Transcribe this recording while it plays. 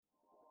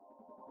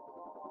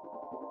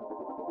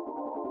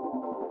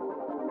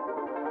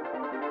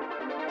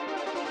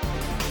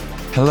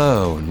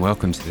Hello, and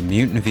welcome to the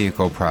Mutant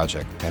Vehicle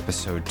Project,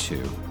 Episode 2,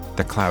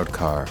 The Cloud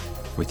Car,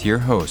 with your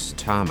host,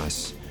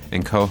 Thomas,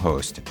 and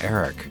co-host,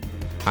 Eric.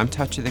 I'm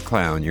Touchy the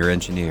Clown, your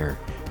engineer,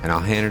 and I'll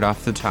hand it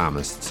off to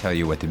Thomas to tell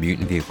you what the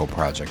Mutant Vehicle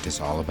Project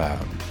is all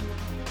about.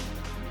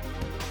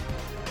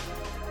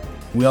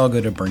 We all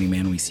go to Burning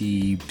Man, we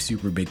see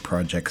super big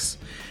projects.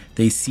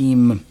 They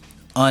seem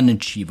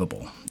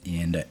unachievable,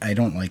 and I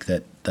don't like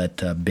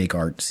that big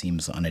art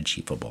seems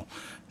unachievable.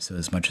 So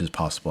as much as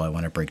possible, I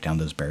want to break down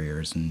those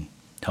barriers and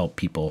help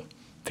people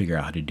figure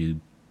out how to do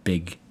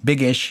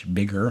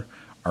bigger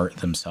art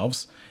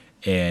themselves.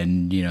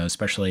 And,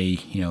 especially,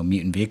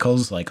 mutant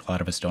vehicles, like a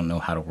lot of us don't know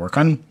how to work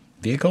on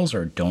vehicles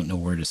or don't know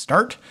where to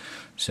start.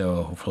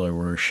 So hopefully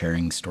we're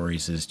sharing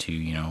stories as to,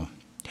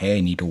 hey, I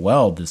need to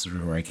weld. This is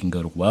where I can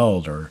go to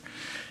weld, or,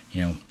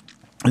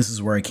 this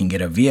is where I can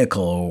get a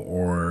vehicle,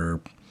 or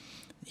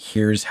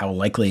here's how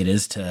likely it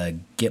is to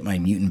get my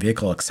mutant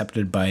vehicle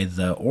accepted by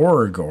the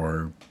org,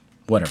 or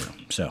whatever.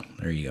 So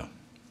there you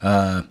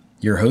go.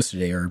 Your hosts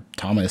today are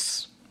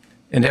Thomas.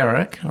 And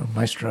Eric, or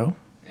Maestro.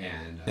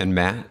 And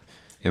Matt.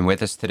 And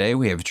with us today,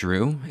 we have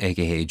Drew,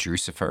 a.k.a.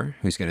 Drewsipher,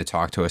 who's going to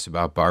talk to us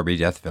about Barbie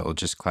Death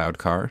Village's Cloud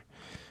Car.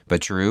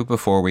 But Drew,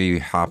 before we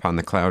hop on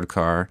the Cloud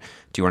Car,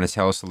 do you want to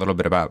tell us a little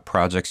bit about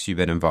projects you've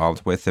been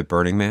involved with at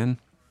Burning Man?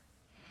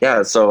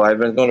 Yeah, so I've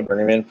been going to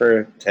Burning Man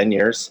for 10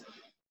 years.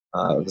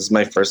 This is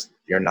my first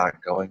year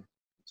not going,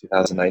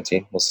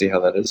 2019. We'll see how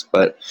that is.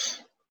 But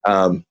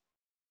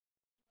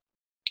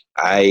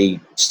I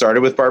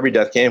started with Barbie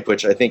Death Camp,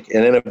 which I think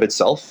in and of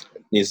itself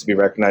needs to be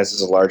recognized as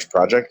a large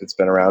project. It's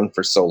been around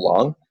for so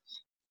long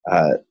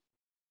that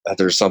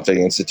there's something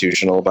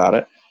institutional about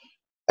it.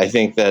 I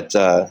think that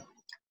the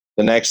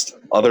next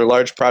other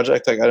large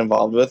project I got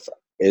involved with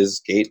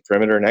is Gate,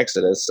 Perimeter, and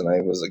Exodus, and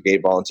I was a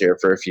Gate volunteer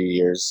for a few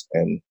years,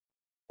 and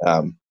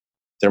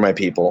they're my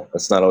people.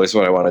 That's not always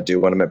what I want to do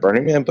when I'm at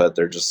Burning Man, but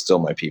they're just still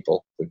my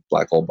people. The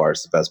Black Hole Bar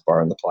is the best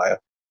bar in the playa.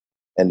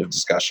 End of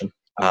discussion.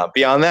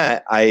 Beyond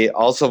that, I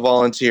also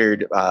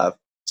volunteered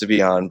to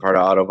be on part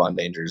of Autobahn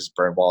Danger's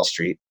Burn Wall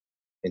Street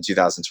in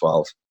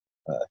 2012.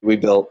 We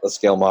built a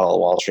scale model of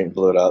Wall Street and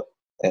blew it up.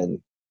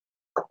 And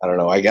I don't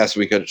know, I guess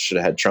we should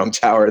have had Trump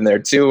Tower in there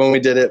too when we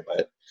did it,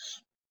 but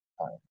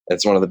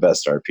it's one of the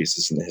best art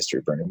pieces in the history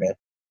of Burning Man.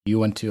 You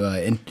want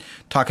to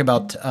talk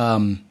about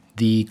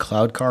the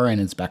Cloud Car and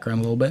its background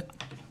a little bit?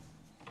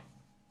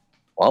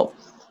 Well,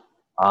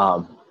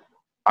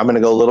 I'm going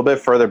to go a little bit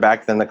further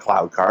back than the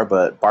Cloud Car,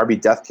 but Barbie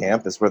Death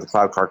Camp is where the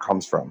Cloud Car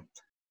comes from.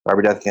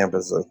 Barbie Death Camp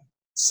is a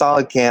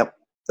solid camp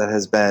that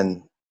has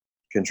been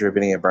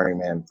contributing at Burning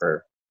Man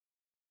for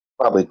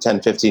probably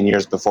 10, 15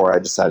 years before I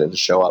decided to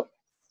show up.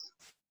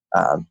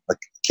 The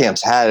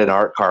camp's had an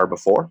art car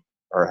before,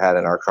 or had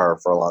an art car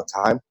for a long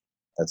time.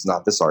 That's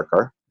not this art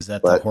car. Is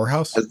that the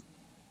whorehouse?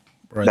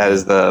 That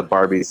is the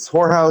Barbie's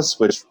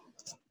whorehouse, which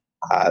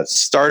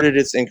started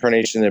its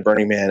incarnation at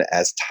Burning Man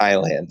as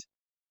Thailand.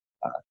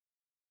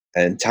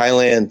 And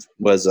Thailand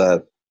was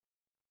a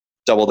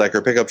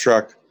double-decker pickup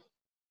truck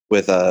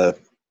with a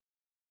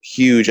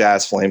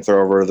huge-ass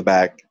flamethrower over the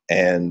back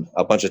and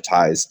a bunch of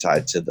ties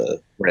tied to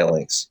the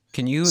railings.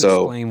 Can you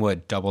explain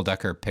what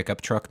double-decker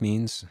pickup truck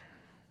means?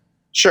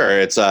 Sure.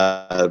 It's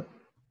a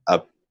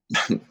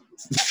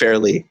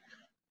fairly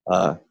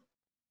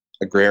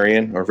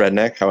agrarian or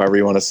redneck, however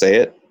you want to say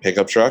it,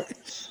 pickup truck.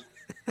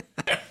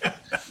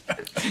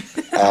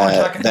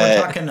 We're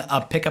talking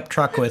a pickup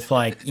truck with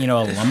a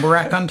lumber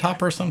rack on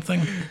top or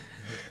something?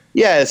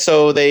 Yeah,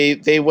 so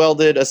they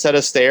welded a set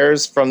of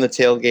stairs from the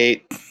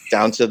tailgate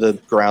down to the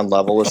ground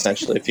level,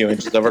 essentially a few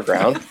inches over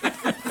ground.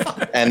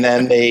 And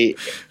then they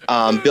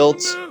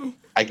built,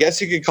 I guess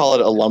you could call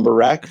it a lumber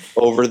rack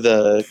over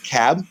the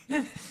cab.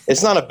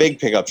 It's not a big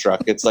pickup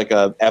truck. It's like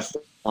a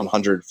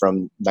F-100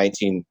 from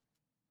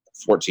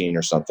 1914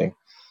 or something,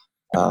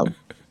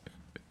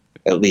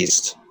 at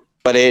least.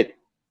 But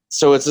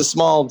so it's a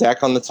small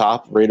deck on the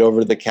top, right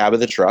over the cab of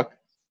the truck,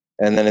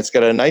 and then it's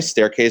got a nice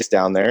staircase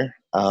down there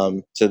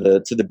to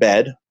the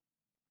bed,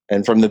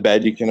 and from the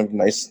bed you can have a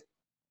nice,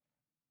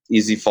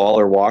 easy fall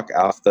or walk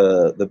off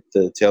the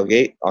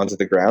tailgate onto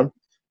the ground.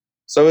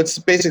 So it's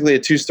basically a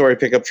 2-story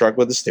pickup truck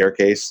with a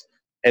staircase,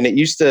 and it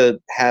used to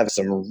have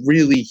some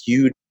really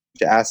huge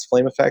ass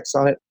flame effects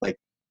on it, like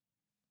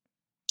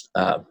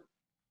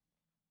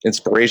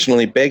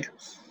inspirationally big.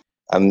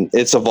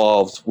 It's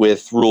evolved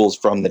with rules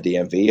from the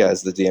DMV.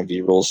 As the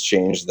DMV rules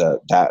changed,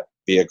 that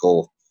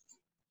vehicle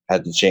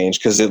had to change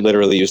because it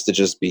literally used to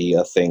just be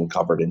a thing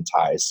covered in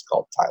ties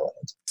called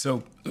Thailand.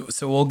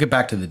 So we'll get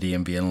back to the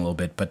DMV in a little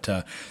bit,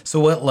 but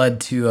so what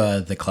led to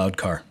the Cloud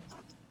Car?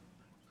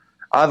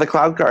 The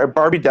Cloud Car,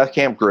 Barbie Death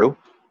Camp grew.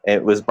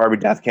 It was Barbie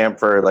Death Camp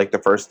for like the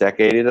first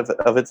decade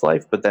of its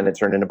life, but then it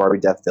turned into Barbie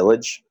Death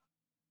Village,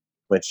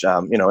 which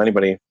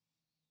anybody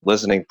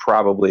listening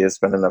probably has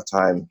spent enough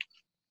time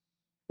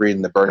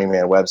reading the Burning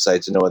Man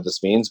website to know what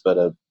this means. But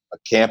a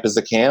camp is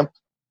a camp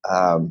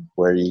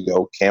where you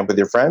go camp with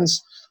your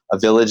friends. A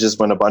village is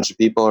when a bunch of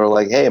people are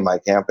like, hey, my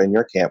camp and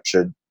your camp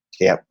should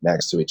camp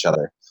next to each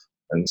other.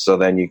 And so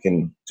then you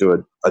can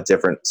do a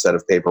different set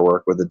of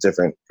paperwork with a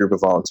different group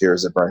of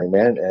volunteers at Burning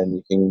Man, and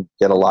you can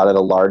get a lot of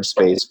a large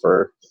space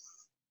for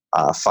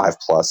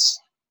 5+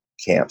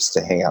 camps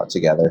to hang out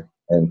together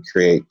and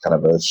create kind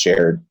of a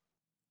shared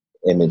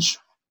image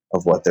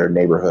of what their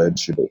neighborhood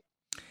should be.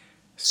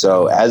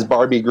 So as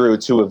Barbie grew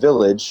to a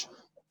village,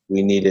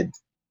 we needed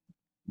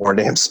more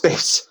damn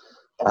space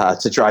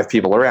to drive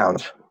people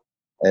around.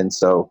 And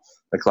so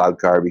the cloud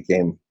car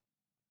became,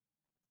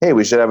 hey,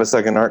 we should have a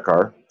second art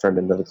car, turned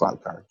into the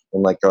cloud car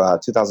in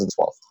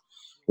 2012.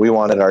 We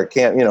wanted our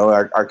camp,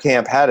 our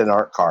camp had an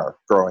art car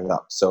growing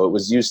up. So it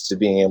was used to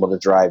being able to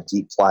drive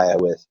deep playa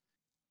with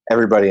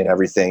everybody and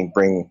everything,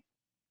 bring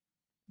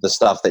the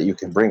stuff that you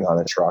can bring on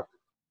a truck,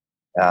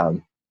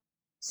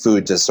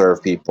 food to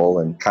serve people,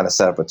 and kind of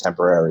set up a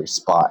temporary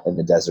spot in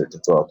the desert to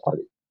throw a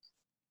party.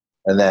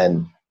 And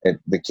then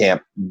the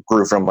camp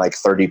grew from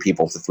 30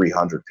 people to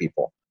 300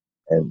 people.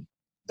 And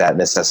that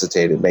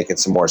necessitated making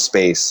some more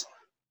space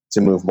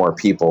to move more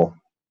people,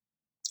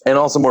 and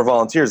also more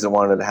volunteers that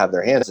wanted to have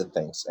their hands in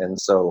things. And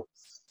so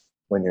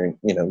when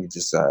you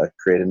just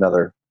create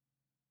another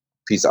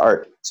piece of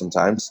art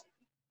sometimes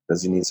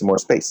because you need some more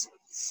space.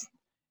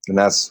 And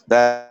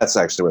that's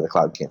actually where the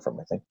cloud came from,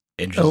 I think.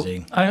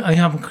 Interesting. So I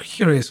am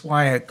curious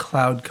why a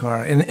cloud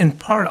car, and in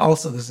part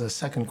also this is a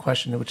second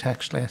question which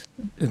actually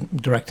I'm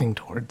directing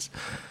towards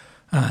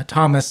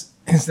Thomas,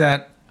 is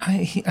that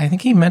I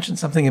think he mentioned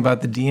something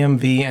about the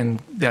DMV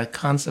and the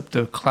concept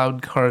of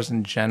cloud cars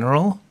in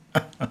general.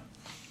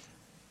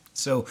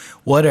 So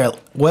what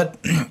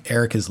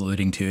Eric is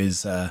alluding to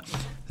is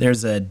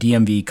there's a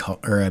DMV call,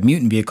 or a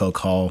mutant vehicle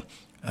call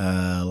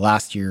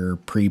last year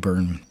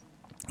pre-burn,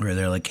 where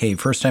they're like, hey,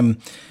 first time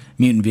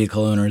mutant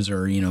vehicle owners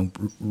or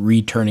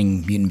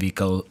returning mutant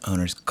vehicle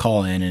owners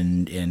call in,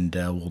 and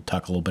we'll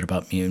talk a little bit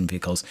about mutant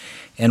vehicles.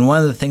 And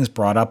one of the things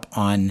brought up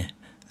on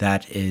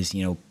that is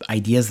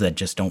ideas that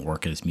just don't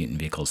work as mutant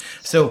vehicles.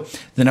 So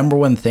the number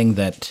one thing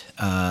that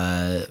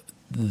the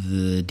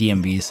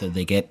DMV said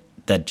they get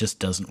that just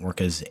doesn't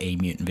work as a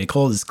mutant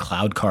vehicle is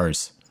cloud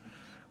cars.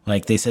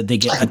 Like they said, they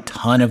get a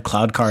ton of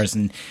cloud cars,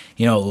 and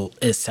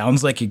it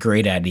sounds like a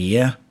great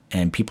idea,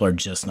 and people are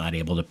just not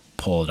able to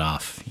pull it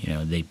off.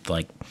 They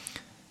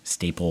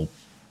staple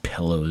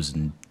pillows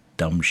and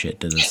dumb shit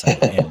to the side,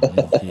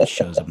 and it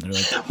shows them. They're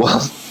like,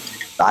 well,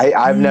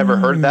 I've never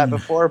heard that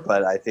before,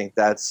 but I think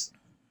that's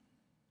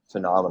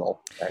phenomenal,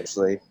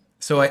 actually.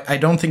 So I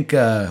don't think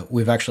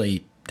we've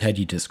actually had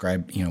you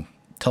describe.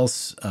 Tell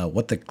us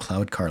what the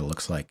cloud car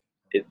looks like.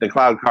 The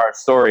cloud car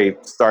story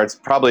starts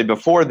probably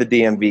before the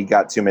DMV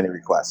got too many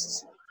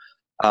requests.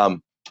 The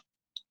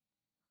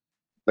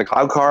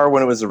cloud car,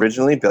 when it was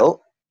originally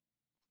built,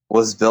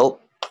 was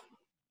built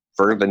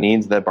for the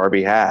needs that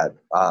Barbie had.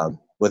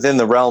 Within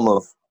the realm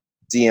of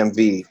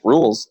DMV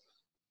rules,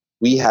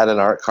 we had an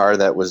art car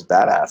that was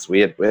badass.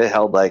 It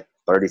held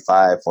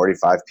 35,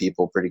 45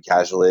 people pretty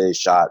casually,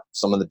 shot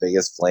some of the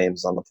biggest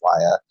flames on the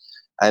playa.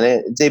 And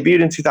it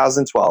debuted in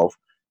 2012.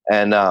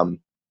 And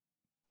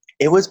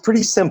it was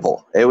pretty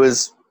simple. It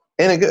was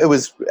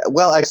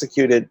well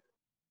executed,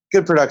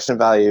 good production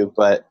value,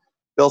 but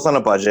built on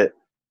a budget.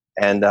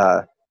 And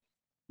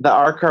the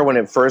art car, when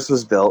it first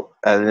was built,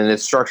 and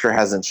its structure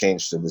hasn't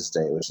changed to this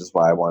day, which is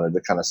why I wanted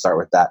to kind of start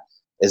with that,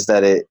 is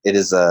that it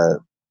is an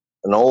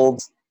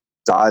old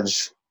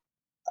Dodge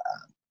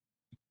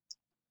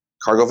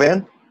cargo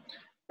van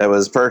that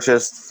was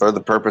purchased for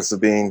the purpose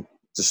of being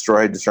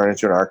destroyed to turn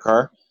into an art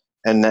car.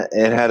 And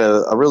it had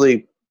a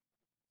really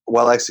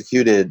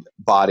well-executed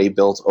body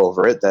built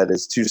over it that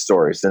is 2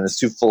 stories, and it's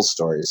 2 full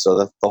stories. So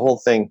the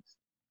whole thing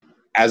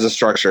as a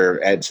structure,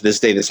 and to this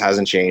day this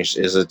hasn't changed,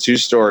 is a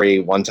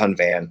 2-story, 1-ton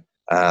van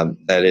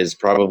that is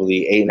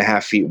probably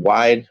 8.5 feet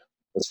wide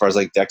as far as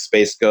deck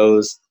space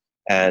goes,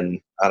 and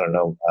I don't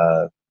know,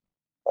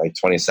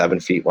 27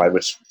 feet wide,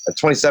 which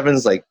 27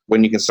 is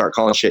when you can start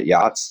calling shit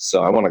yachts.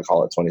 So I want to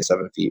call it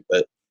 27 feet,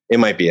 but it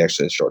might be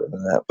actually shorter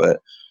than that.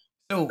 But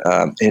so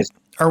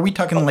are we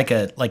talking like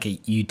a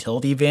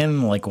utility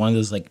van, like one of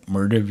those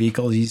murder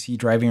vehicles you see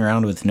driving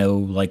around with no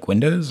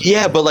windows?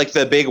 Yeah, but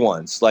the big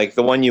ones, the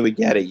one you would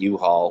get at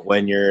U-Haul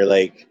when you're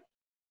I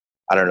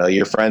don't know,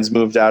 your friends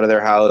moved out of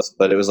their house,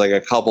 but it was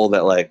a couple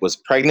that was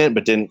pregnant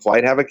but didn't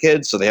quite have a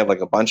kid, so they have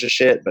a bunch of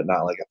shit, but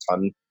not a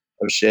ton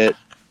of shit.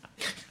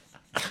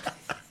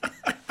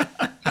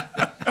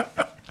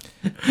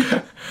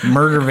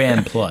 Murder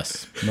van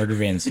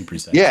super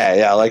size.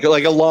 Yeah, like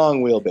a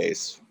long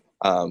wheelbase.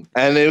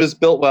 And it was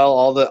built well.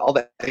 All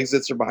the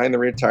exits are behind the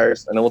rear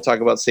tires. I know we'll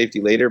talk about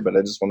safety later, but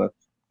I just want to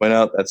point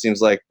out that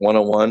seems like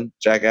 101.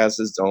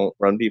 Jackasses, don't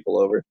run people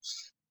over.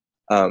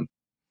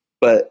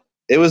 But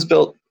it was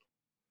built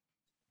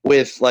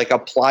with a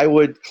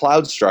plywood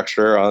cloud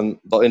structure on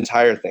the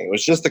entire thing. It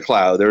was just the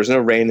cloud. There was no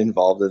rain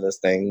involved in this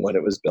thing when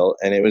it was built,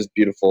 and it was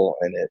beautiful.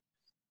 And it,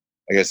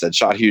 like I said,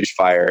 shot huge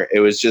fire.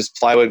 It was just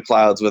plywood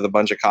clouds with a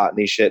bunch of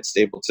cottony shit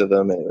stapled to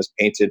them, and it was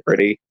painted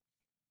pretty.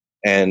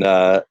 And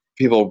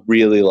people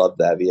really loved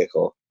that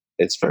vehicle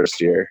its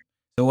first year.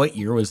 So what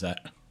year was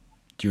that?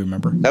 Do you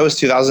remember? That was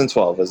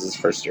 2012 was his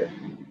first year.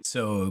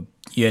 So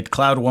You had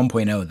Cloud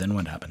 1.0, then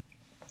what happened?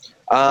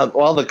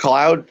 Well, the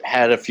Cloud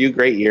had a few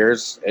great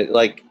years. It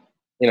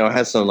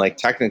had some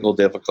technical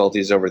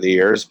difficulties over the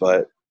years,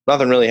 but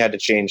nothing really had to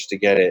change to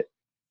get it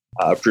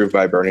approved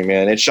by Burning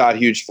Man. It shot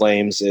huge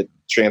flames. It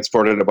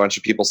transported a bunch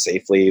of people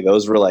safely.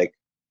 Those were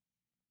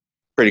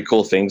pretty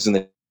cool things in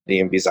the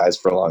DMV's eyes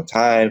for a long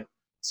time.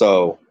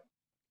 So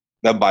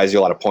that buys you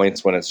a lot of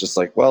points when it's just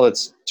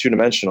it's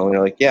two-dimensional. And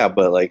you're yeah,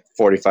 but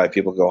 45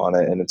 people go on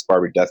it, and it's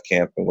Barbie Death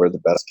Camp, and we're the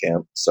best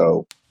camp.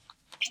 So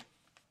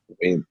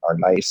we are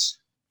nice,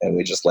 and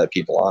we just let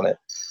people on it.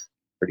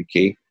 Pretty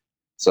key.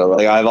 So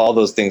I have all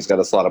those things got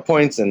us a lot of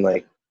points, and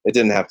it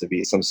didn't have to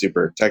be some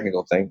super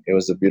technical thing. It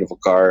was a beautiful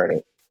car, and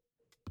it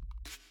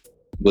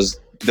was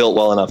built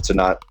well enough to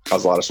not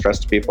cause a lot of stress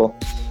to people.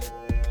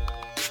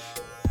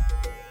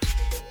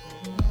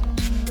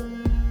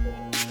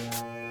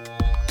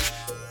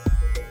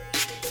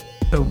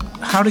 So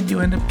how did you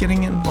end up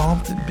getting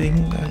involved in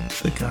being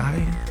the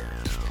guy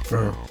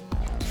for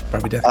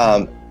Barbie Death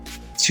Camp?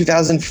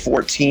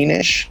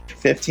 2014-ish,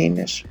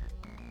 15-ish.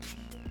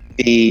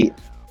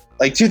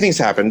 Two things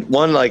happened.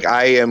 One,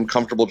 I am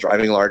comfortable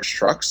driving large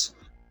trucks,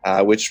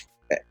 which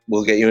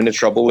will get you into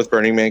trouble with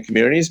Burning Man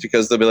communities,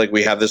 because they'll be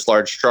we have this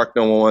large truck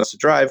no one wants to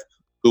drive.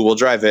 Who will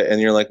drive it?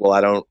 And you're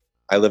well,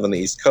 I live on the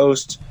East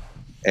Coast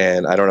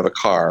and I don't have a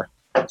car.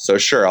 So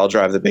sure, I'll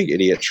drive the big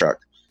idiot truck.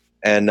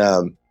 And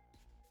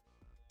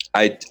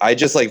I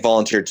just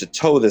volunteered to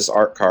tow this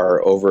art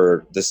car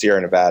over the Sierra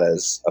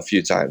Nevadas a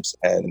few times.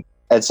 And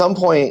at some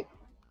point,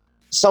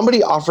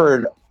 somebody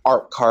offered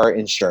art car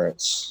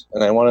insurance.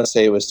 And I want to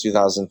say it was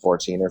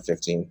 2014 or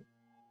 15.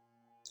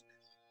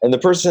 And the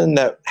person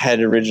that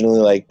had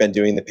originally been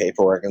doing the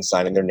paperwork and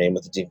signing their name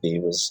with the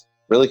DB was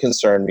really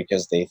concerned,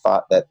 because they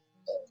thought that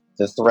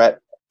the threat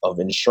of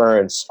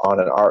insurance on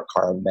an art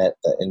car meant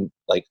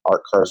that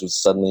art cars would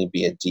suddenly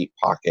be a deep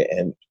pocket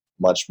and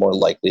much more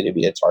likely to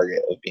be a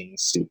target of being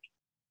sued.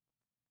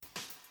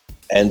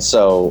 And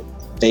so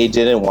they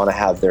didn't want to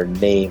have their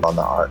name on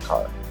the art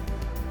car.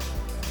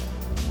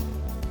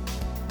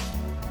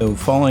 So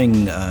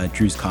following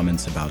Drew's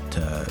comments about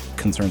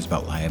concerns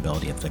about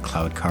liability of the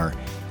Cloud car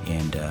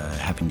and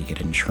having to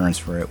get insurance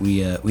for it,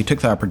 we took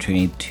the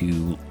opportunity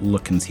to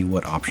look and see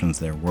what options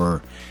there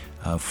were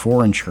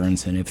for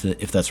insurance, and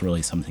if that's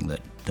really something that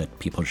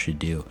people should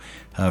do.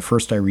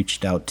 First, I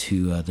reached out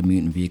to the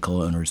Mutant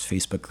Vehicle Owners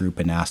Facebook group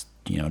and asked,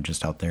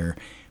 just out there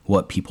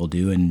what people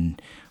do,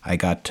 and I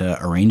got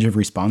a range of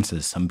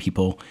responses. Some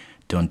people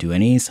don't do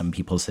any. Some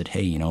people said,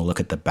 hey,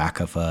 look at the back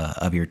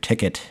of your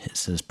ticket. It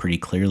says pretty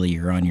clearly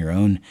you're on your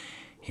own,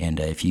 and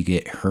if you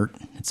get hurt,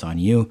 it's on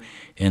you.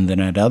 And then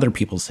I had other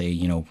people say,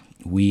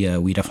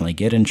 we definitely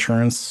get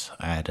insurance.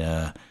 I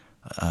had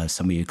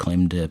somebody who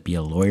claimed to be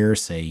a lawyer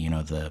say,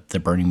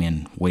 the Burning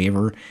Man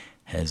waiver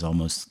has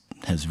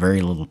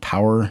very little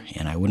power,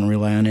 and I wouldn't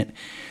rely on it.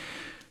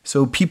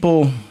 So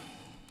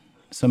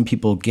some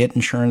people get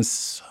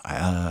insurance.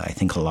 I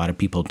think a lot of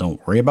people don't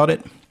worry about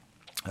it.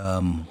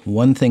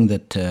 One thing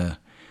that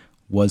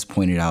was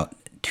pointed out,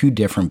 two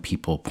different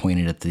people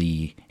pointed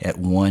at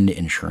one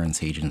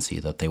insurance agency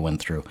that they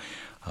went through.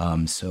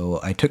 So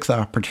I took the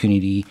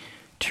opportunity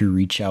to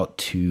reach out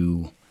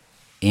to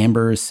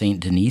Amber St.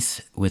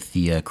 Denis with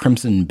the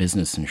Crimson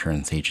Business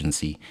Insurance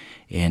Agency,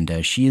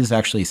 and she has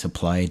actually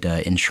supplied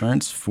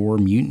insurance for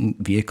mutant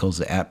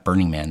vehicles at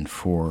Burning Man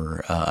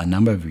for a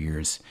number of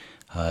years,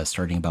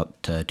 starting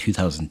about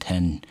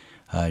 2010.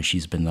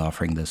 She's been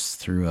offering this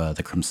through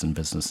the Crimson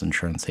Business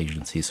Insurance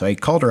Agency. So I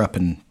called her up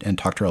and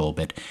talked to her a little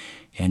bit,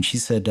 and she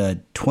said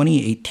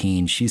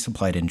 2018 she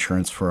supplied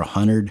insurance for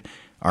 100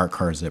 art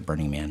cars at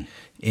Burning Man.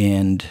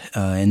 And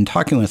in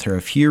talking with her,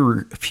 a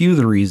few of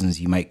the reasons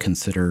you might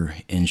consider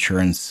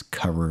insurance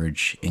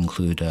coverage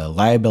include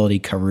liability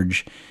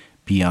coverage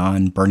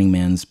beyond Burning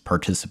Man's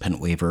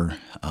participant waiver.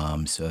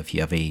 So if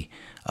you have a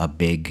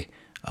big,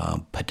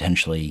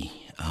 potentially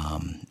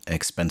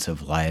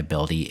expensive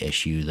liability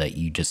issue that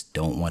you just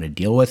don't want to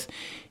deal with,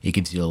 it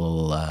gives you a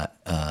little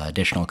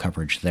additional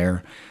coverage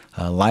there.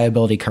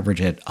 Liability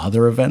coverage at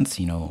other events.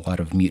 A lot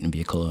of mutant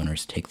vehicle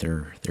owners take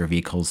their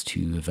vehicles to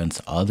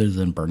events other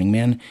than Burning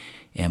Man,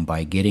 and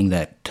by getting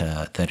that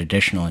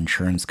additional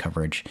insurance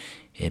coverage,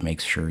 it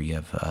makes sure you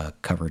have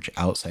coverage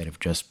outside of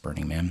just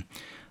Burning Man.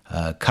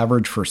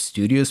 Coverage for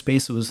studio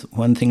space was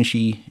one thing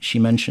she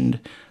mentioned.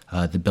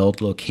 The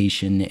build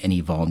location, any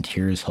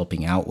volunteers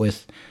helping out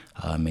with.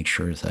 Make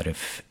sure that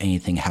if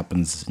anything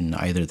happens in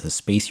either the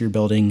space you're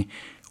building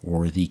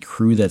or the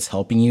crew that's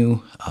helping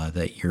you,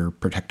 that you're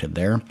protected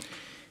there.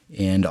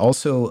 And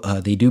also,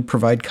 they do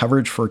provide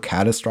coverage for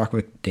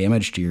catastrophic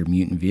damage to your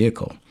mutant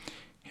vehicle.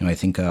 I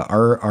think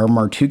our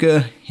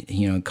Martuga,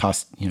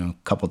 cost a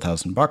couple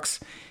 $1,000.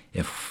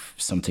 If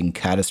something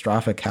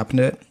catastrophic happened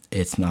to it,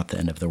 it's not the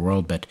end of the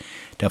world, but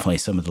definitely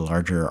some of the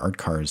larger art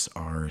cars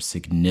are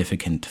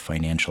significant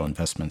financial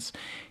investments.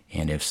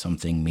 And if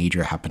something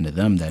major happened to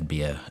them, that'd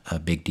be a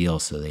big deal.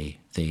 So they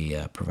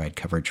provide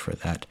coverage for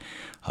that.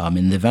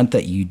 In the event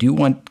that you do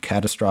want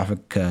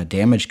catastrophic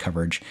damage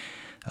coverage,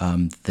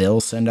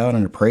 they'll send out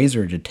an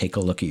appraiser to take a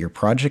look at your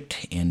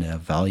project and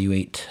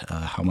evaluate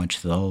how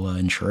much they'll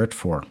insure it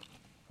for.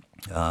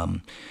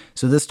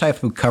 So this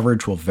type of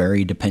coverage will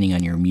vary depending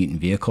on your mutant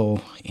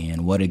vehicle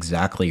and what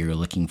exactly you're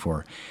looking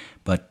for.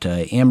 But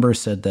Amber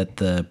said that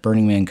the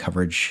Burning Man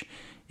coverage,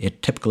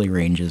 it typically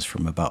ranges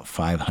from about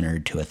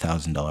 $500 to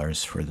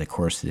 $1,000 for the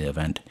course of the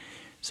event.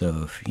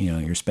 So if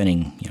you're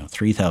spending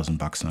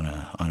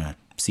 $3,000 on a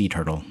sea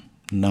turtle,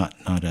 not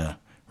a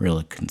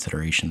real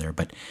consideration there,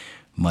 but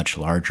much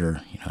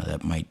larger,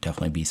 that might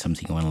definitely be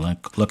something you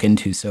want to look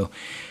into. So,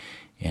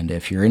 and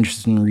if you're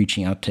interested in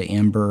reaching out to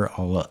Amber,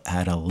 I'll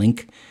add a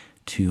link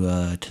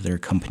to their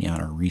company on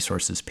our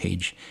resources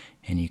page,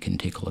 and you can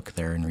take a look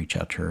there and reach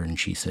out to her. And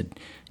she said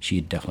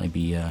she'd definitely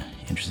be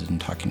interested in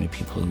talking to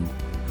people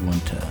who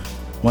want a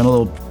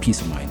little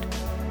peace of mind.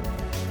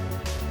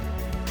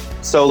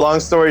 So long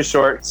story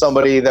short,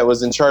 somebody that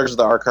was in charge of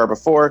the art car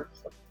before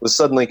was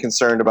suddenly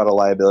concerned about a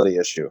liability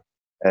issue.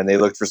 And they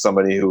looked for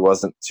somebody who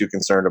wasn't too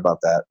concerned about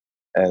that.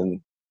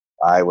 And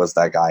I was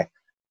that guy.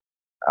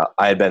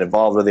 I had been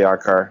involved with the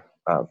art car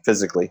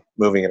physically,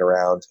 moving it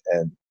around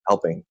and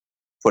helping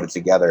put it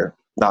together,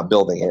 not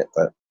building it.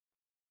 But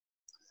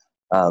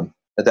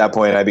at that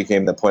point, I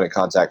became the point of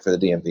contact for the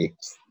DMV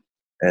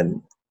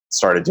and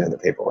started doing the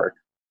paperwork.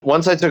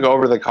 Once I took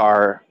over the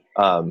car,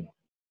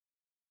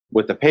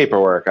 with the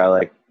paperwork,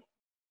 I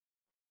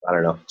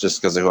don't know,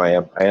 just because of who I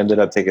am, I ended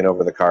up taking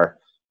over the car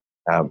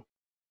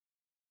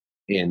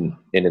in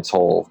its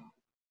whole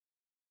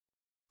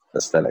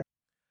aesthetic.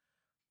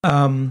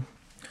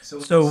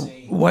 So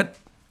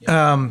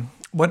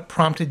what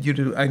prompted you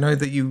to? I know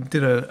that you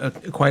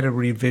did quite a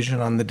revision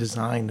on the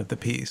design of the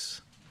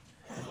piece,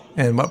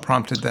 and what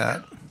prompted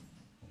that?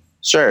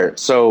 Sure.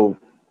 So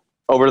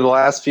over the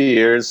last few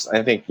years,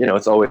 I think,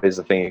 it's always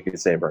a thing you could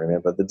say, Burning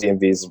Man, but the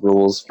DMV's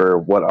rules for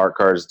what art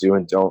cars do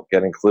and don't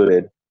get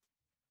included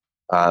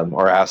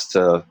or asked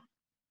to,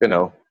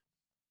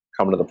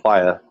 come to the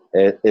playa,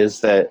 it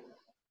is that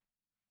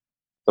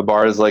the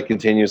bar is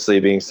continuously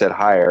being set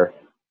higher.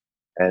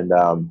 And,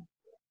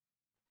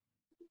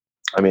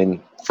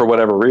 for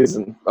whatever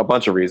reason, a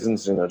bunch of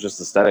reasons,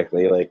 just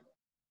aesthetically,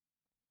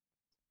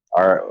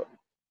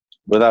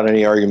 without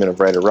any argument of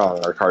right or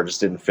wrong, our car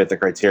just didn't fit the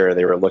criteria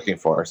they were looking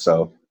for.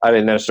 So I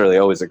didn't necessarily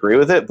always agree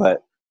with it,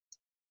 but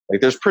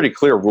there's pretty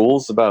clear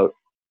rules about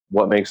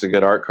what makes a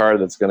good art car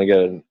that's going to get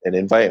an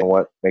invite and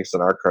what makes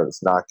an art car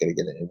that's not going to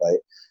get an invite.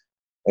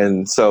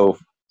 And so,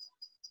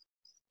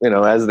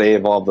 as they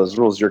evolve those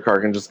rules, your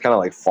car can just kind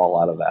of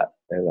fall out of that.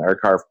 And our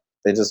car,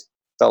 they just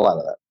fell out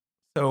of that.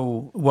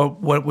 So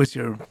what was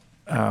your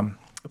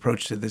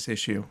approach to this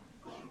issue?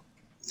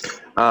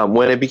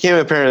 When it became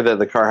apparent that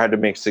the car had to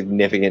make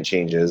significant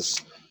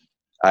changes,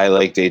 I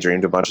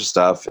daydreamed a bunch of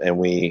stuff, and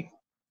we,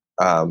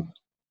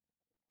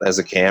 as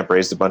a camp,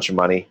 raised a bunch of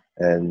money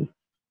and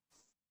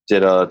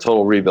did a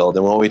total rebuild.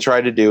 And what we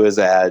tried to do is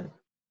add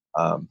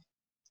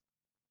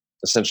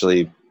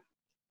essentially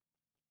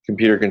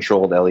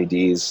computer-controlled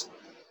LEDs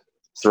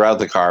throughout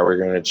the car. We're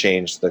going to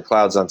change the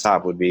clouds on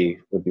top would be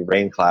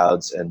rain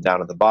clouds, and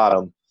down at the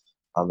bottom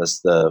on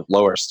the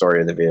lower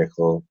story of the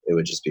vehicle, it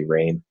would just be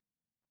rain.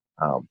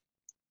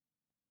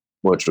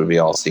 Which would be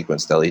all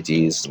sequenced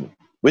LEDs. And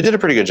we did a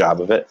pretty good job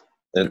of it.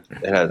 It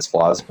had its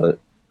flaws, but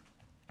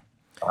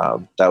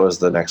that was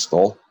the next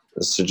goal,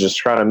 is to just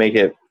try to make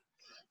it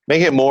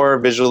more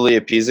visually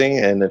appeasing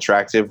and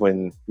attractive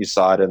when you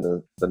saw it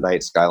in the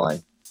night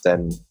skyline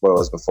than what it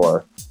was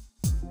before.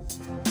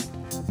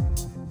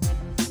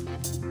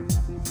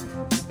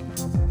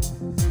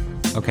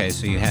 Okay,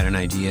 so you had an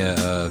idea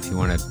of you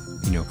want to,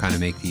 kind of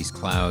make these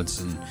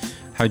clouds, and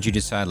how did you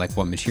decide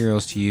what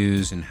materials to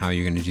use and how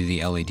you're going to do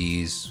the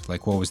LEDs?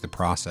 What was the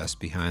process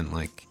behind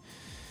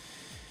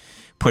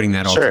putting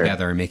that all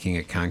together and making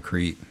it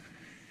concrete?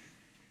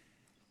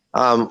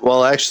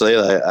 Well, actually,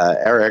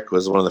 Eric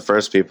was one of the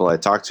first people I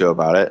talked to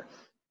about it.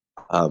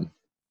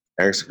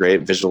 Eric's a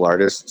great visual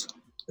artist,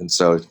 and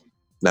so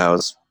now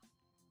it's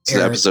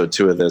episode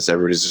 2 of this.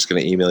 Everybody's just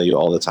going to email you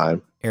all the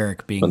time.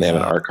 Eric being when they have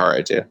an art car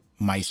idea.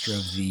 Maestro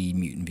of the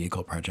Mutant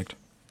Vehicle Project.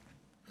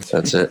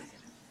 That's it.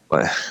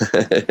 I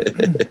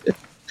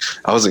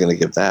wasn't going to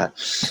give that.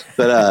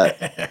 But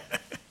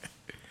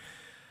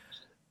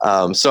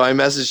so I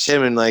messaged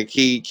him, and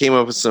he came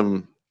up with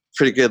some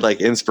pretty good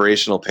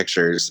inspirational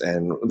pictures,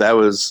 and that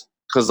was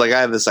because I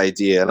have this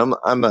idea, and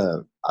I'm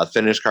a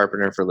finish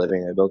carpenter for a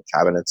living. I build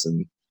cabinets,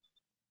 and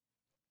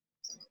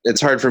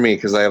it's hard for me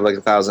because I have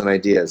 1,000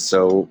 ideas.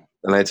 So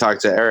then I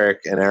talked to Eric,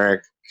 and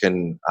Eric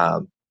can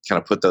kind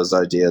of put those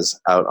ideas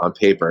out on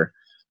paper.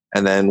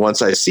 And then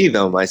once I see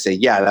them, I say,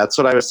 yeah, that's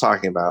what I was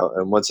talking about.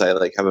 And once I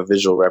have a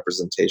visual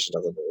representation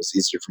of them, it was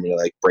easier for me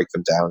to break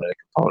them down into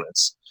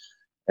components.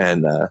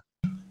 And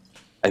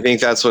I think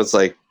that's what's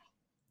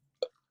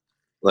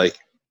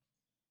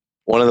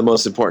one of the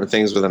most important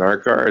things with an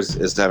art car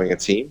is having a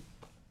team.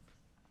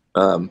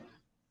 As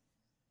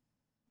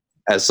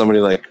somebody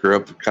grew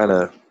up kind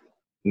of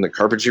in the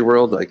carpentry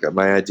world,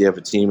 my idea of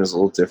a team is a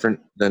little different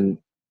than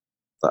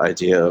the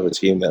idea of a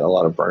team that a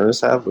lot of burners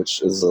have,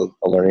 which is a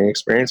learning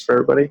experience for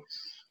everybody.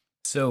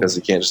 So because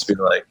you can't just be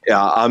like,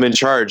 yeah, I'm in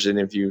charge, and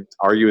if you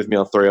argue with me,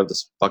 I'll throw you off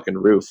this fucking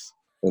roof.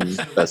 And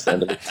that's the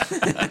end of it.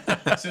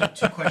 So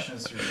 2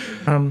 questions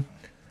here.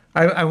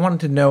 I wanted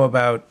to know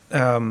about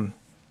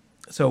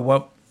so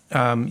what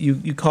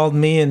you called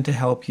me in to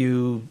help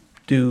you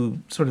do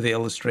sort of the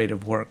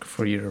illustrative work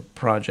for your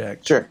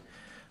project. Sure.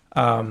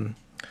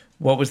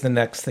 What was the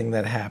next thing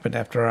that happened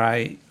after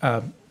I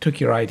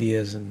took your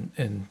ideas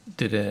and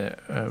did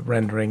a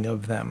rendering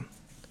of them?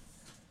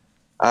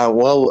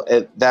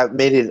 That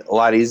made it a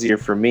lot easier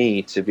for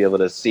me to be able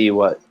to see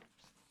whatever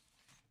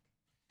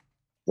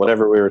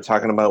we were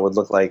talking about would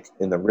look like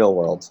in the real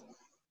world.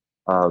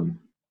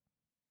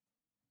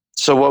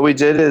 So what we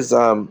did is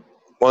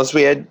once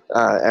we had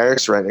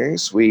Eric's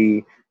renderings,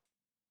 we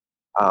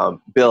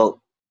built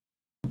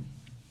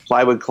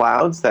plywood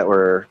clouds that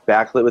were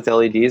backlit with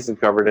LEDs and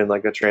covered in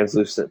like a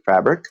translucent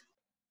fabric.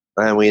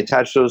 And we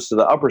attached those to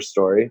the upper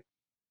story.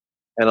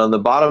 And on the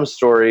bottom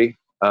story,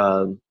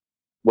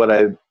 what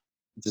I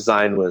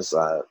designed was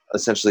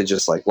essentially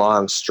just like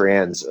long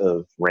strands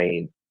of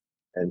rain.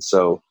 And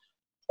so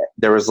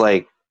there was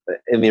like,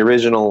 in the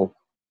original,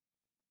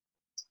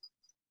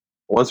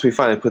 once we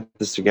finally put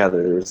this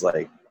together, there was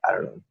like, I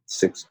don't know,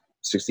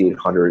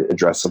 6,800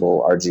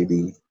 addressable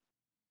RGB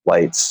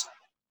lights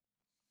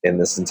in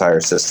this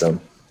entire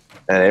system.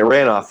 And it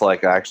ran off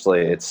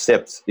it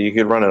sipped. You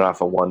could run it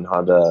off of one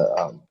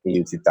Honda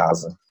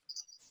EU2000.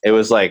 It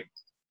was like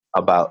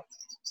about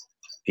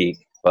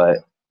peak, but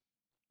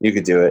you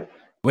could do it.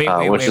 Wait,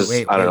 I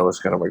don't know what's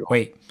kind of like.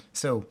 Wait,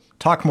 so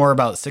talk more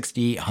about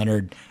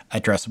 6,800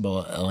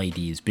 addressable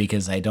LEDs,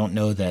 because I don't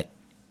know that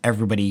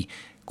everybody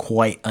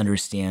quite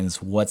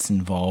understands what's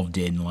involved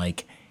in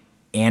like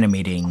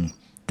animating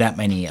that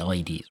many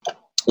LEDs.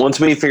 Once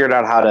we figured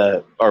out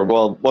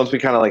once we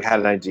kind of like had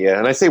an idea,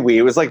 and I say we,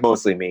 it was like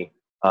mostly me,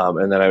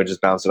 and then I would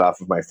just bounce it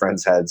off of my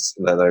friends' heads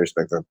that I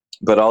respect them,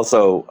 but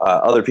also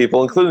other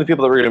people, including the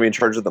people that were going to be in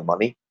charge of the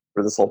money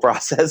for this whole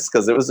process,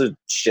 because it was a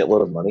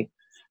shitload of money.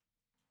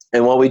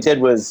 And what we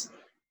did was,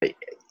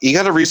 you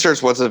got to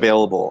research what's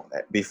available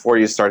before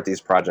you start these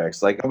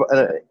projects. Like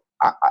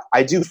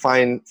I do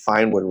fine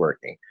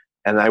woodworking,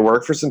 and I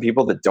work for some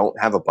people that don't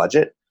have a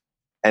budget,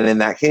 and in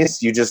that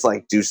case, you just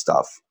like do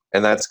stuff.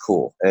 And that's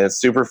cool. And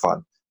it's super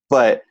fun.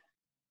 But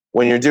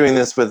when you're doing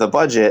this with a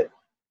budget,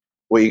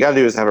 what you got to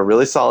do is have a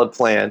really solid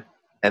plan.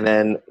 And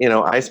then,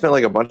 I spent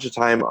like a bunch of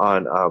time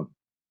on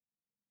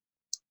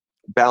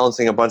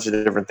balancing a bunch of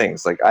different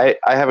things. Like I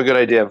have a good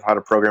idea of how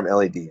to program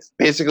LEDs.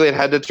 Basically, it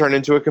had to turn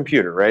into a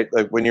computer, right?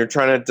 Like when you're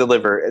trying to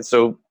deliver it.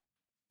 So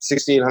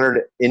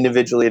 6,800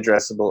 individually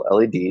addressable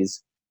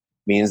LEDs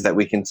means that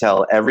we can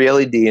tell every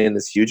LED in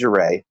this huge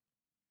array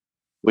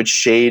which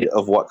shade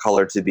of what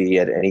color to be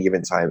at any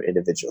given time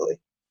individually.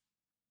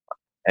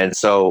 And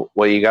so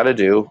what you got to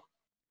do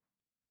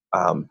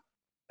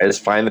is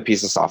find the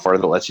piece of software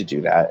that lets you do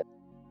that.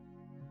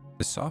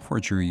 The software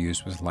Drew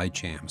used was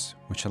LightJams,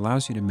 which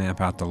allows you to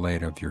map out the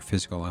layout of your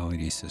physical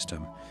LED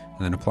system and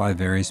then apply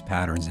various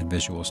patterns and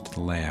visuals to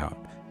the layout.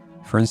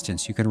 For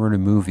instance, you can run a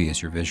movie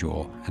as your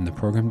visual, and the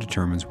program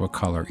determines what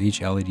color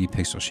each LED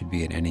pixel should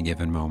be at any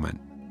given moment.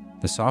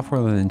 The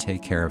software will then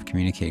take care of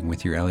communicating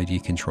with your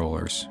LED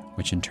controllers,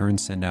 which in turn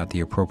send out the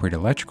appropriate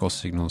electrical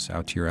signals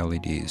out to your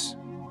LEDs.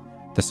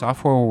 The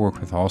software will work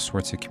with all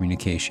sorts of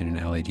communication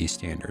and LED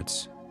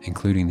standards,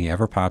 including the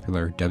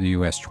ever-popular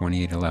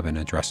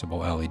WS2811 addressable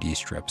LED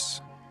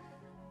strips.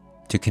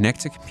 To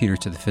connect the computer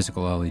to the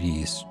physical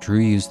LEDs,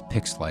 Drew used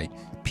Pixlite,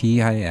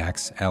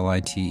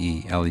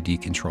 P-I-X-L-I-T-E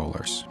LED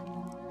controllers.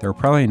 There are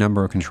probably a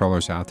number of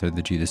controllers out there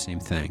that do the same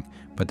thing,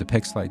 but the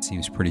Pixlite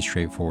seems pretty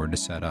straightforward to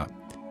set up.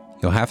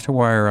 You'll have to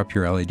wire up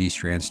your LED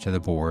strands to the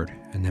board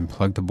and then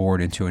plug the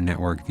board into a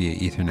network via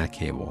Ethernet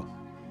cable.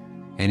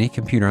 Any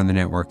computer on the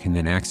network can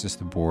then access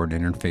the board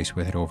and interface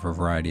with it over a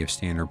variety of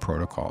standard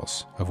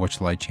protocols, of which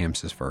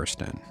LightJams is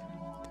first in.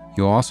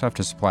 You'll also have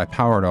to supply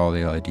power to all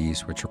the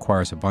LEDs, which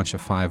requires a bunch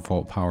of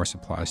 5-volt power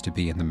supplies to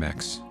be in the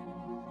mix.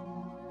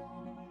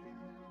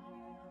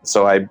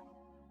 So I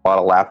bought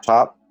a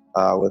laptop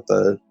with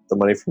the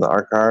money from the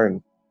art car,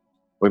 and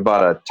we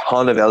bought a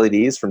ton of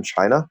LEDs from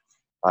China.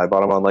 I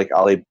bought them on like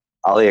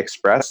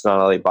AliExpress, not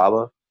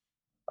Alibaba.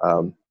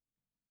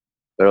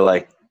 They're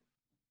like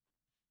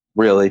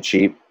really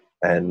cheap,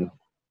 and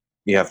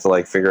you have to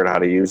like figure out how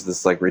to use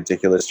this like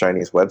ridiculous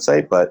Chinese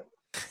website, but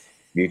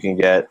you can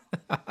get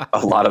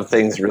a lot of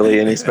things really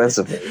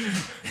inexpensively.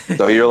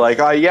 So you're like,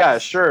 oh yeah,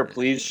 sure,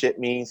 please ship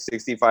me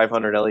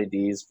 6,500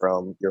 LEDs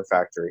from your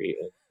factory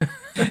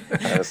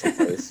in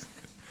someplace.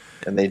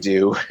 And they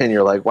do, and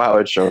you're like, wow,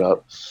 it showed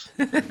up.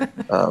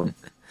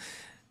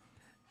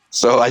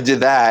 So I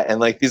did that, and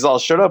like these all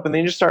showed up, and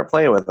then you just start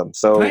playing with them.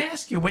 So can I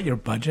ask you what your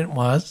budget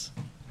was?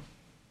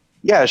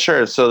 Yeah,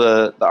 sure. So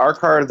the art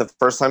car, the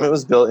first time it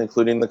was built,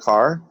 including the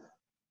car,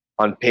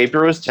 on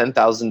paper was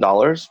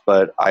 $10,000.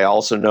 But I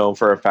also know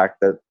for a fact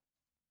that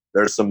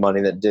there's some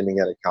money that didn't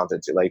get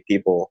accounted to. Like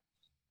people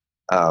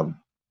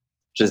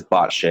just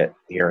bought shit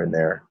here and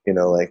there.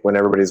 Like when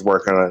everybody's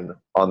working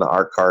on the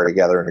art car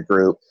together in a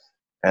group,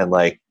 and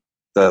like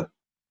the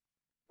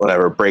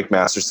whatever, brake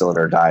master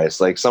cylinder dies.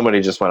 Like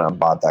somebody just went out and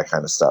bought that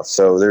kind of stuff.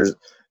 So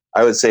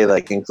I would say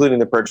like including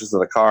the purchase of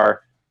the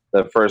car,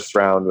 the first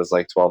round was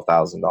like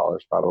 $12,000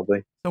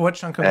 probably. So what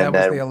chunk of And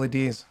that was then, the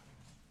LEDs?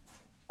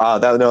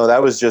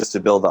 that was just to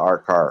build the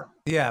art car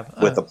Yeah.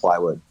 with the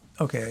plywood.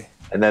 Okay.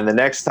 And then the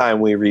next time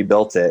we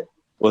rebuilt it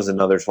was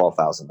another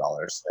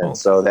 $12,000. And Oh.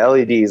 so the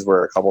LEDs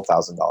were a couple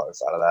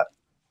 $1,000s out of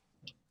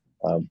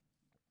that.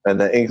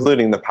 And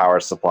including the power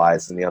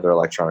supplies and the other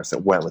electronics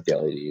that went with the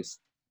LEDs.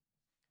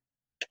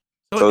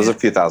 So it was a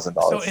few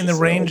 $1,000s. So in the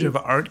range of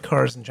art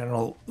cars in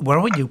general, where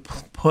would you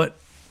put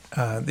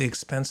the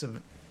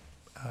expensive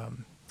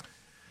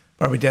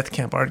Barbie Death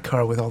Camp art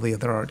car with all the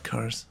other art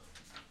cars?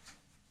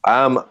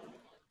 I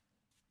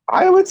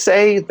would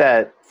say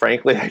that,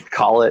 frankly, I'd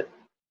call it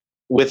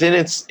within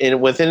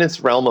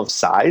its realm of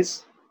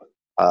size,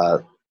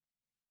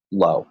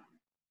 low.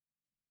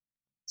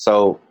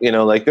 So,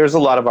 like there's a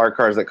lot of art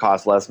cars that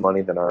cost less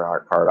money than our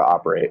art car to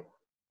operate,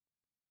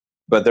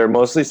 but they're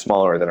mostly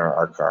smaller than our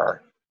art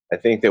car. I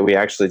think that we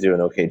actually do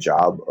an okay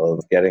job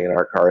of getting an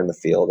art car in the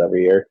field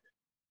every year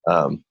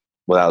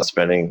without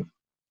spending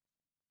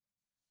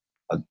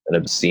an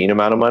obscene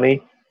amount of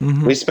money.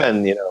 Mm-hmm. We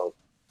spend,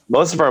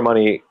 most of our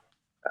money,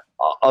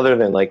 other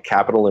than like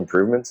capital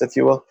improvements, if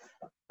you will,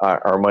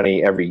 our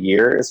money every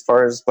year as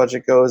far as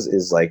budget goes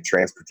is like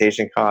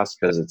transportation costs,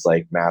 because it's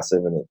like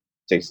massive and it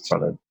takes a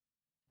ton of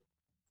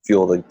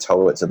fuel to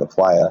tow it to the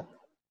playa.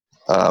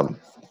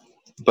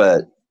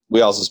 But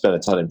we also spend a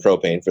ton in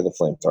propane for the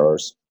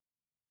flamethrowers.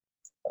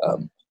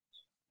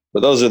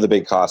 But those are the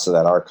big costs of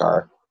that art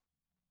car.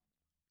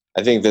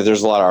 I think that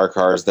there's a lot of art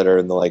cars that are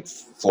in the like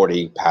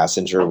 40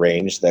 passenger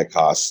range that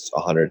cost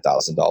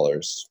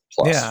 $100,000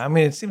 plus. Yeah, I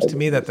mean, it seems to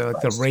me that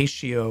the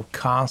ratio of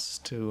costs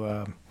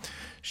to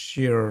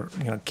sheer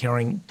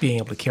being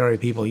able to carry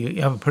people,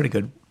 you have a pretty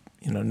good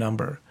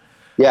number.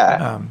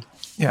 Yeah.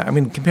 Yeah, I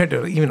mean, compared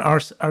to even our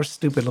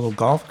stupid little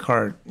golf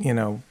cart,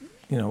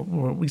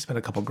 we spent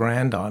a couple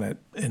grand on it,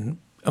 and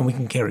we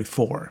can carry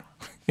 4.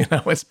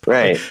 It's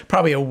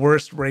probably a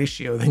worse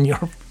ratio than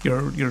your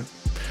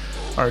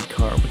art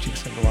car, which you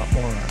spend a lot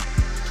more on.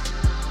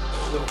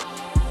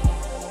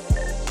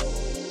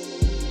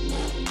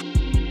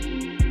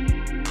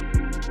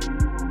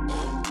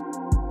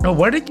 Oh,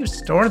 where did you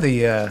store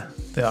the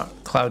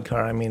cloud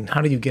car? I mean,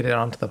 how do you get it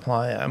onto the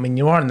playa? I mean,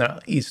 you are on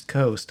the East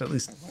Coast, at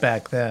least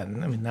back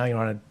then. I mean, now you're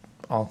on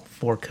all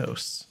 4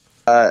 coasts.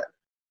 The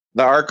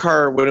art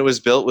car, when it was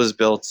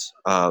built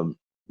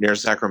near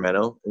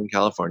Sacramento in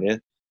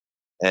California.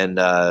 And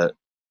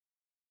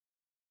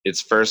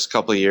its first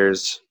couple of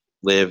years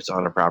lived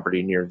on a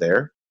property near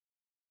there.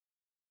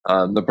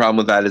 The problem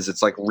with that is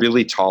it's like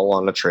really tall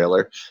on a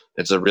trailer.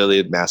 It's a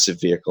really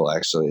massive vehicle,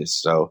 actually.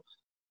 So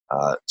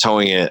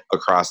towing it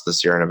across the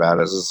Sierra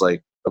Nevadas is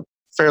like a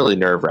fairly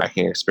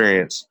nerve-wracking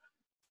experience.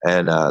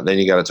 And then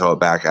you got to tow it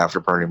back after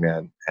Burning Man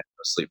and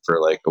go sleep for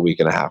like a week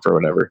and a half or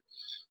whatever.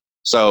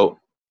 So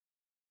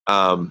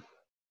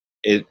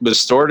it was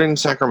stored in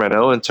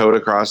Sacramento and towed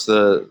across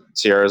the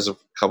Sierras a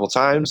couple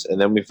times. And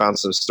then we found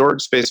some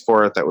storage space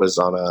for it that was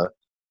on a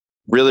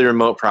really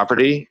remote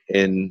property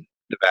in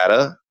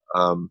Nevada.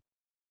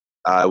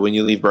 When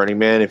you leave Burning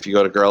Man, if you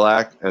go to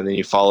Gerlach and then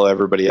you follow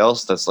everybody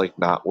else, that's like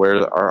not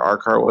where our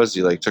car was.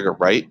 You like took it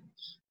right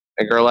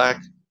at Gerlach,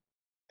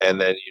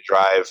 and then you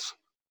drive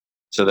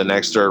to the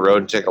next dirt road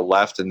and take a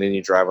left, and then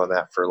you drive on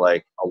that for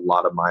like a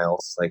lot of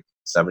miles, like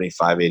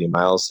 75, 80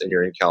 miles, and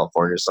you're in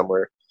California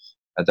somewhere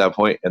at that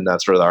point, and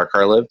that's where our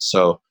car lived.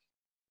 So,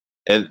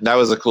 and that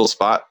was a cool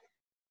spot.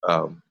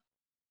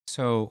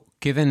 So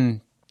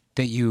given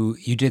that you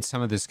did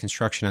some of this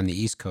construction on the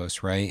East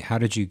Coast, right? How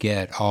did you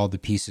get all the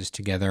pieces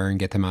together and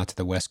get them out to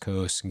the West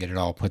Coast and get it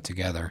all put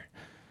together?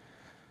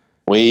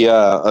 We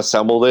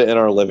assembled it in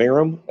our living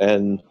room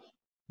and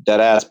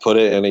deadass put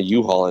it in a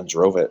U-Haul and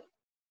drove it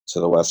to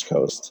the West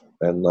Coast,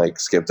 and like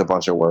skipped a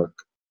bunch of work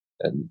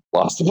and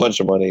lost a bunch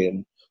of money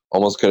and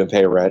almost couldn't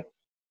pay rent.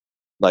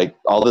 Like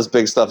all this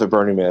big stuff at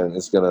Burning Man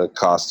is going to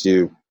cost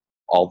you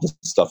all the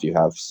stuff you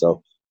have.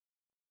 So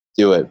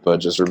do it, but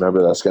just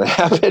remember that's going to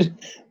happen.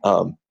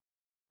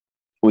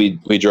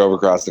 We drove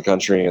across the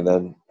country and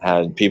then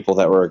had people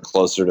that were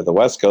closer to the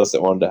West Coast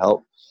that wanted to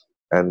help,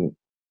 and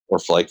were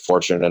like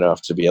fortunate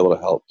enough to be able to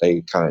help.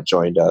 They kind of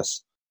joined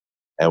us,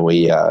 and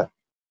we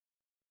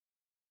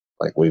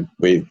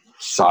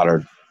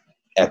soldered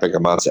epic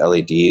amounts of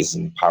LEDs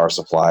and power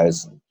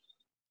supplies.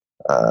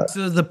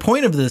 So the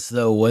point of this,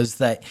 though, was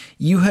that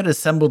you had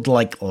assembled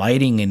like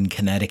lighting in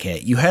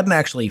Connecticut. You hadn't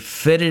actually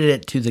fitted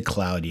it to the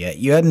cloud yet.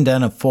 You hadn't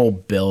done a full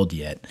build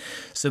yet.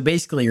 So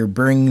basically, you're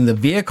bringing the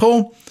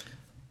vehicle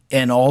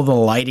and all the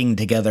lighting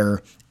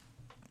together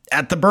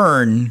at the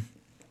burn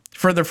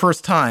for the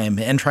first time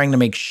and trying to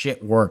make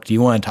shit work. Do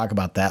you want to talk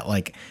about that?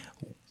 Like,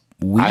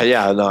 I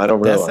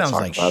don't really want to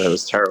talk about it. It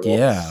was terrible.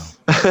 Yeah.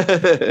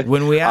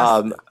 When we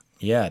asked,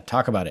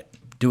 talk about it.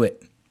 Do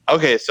it.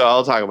 Okay, so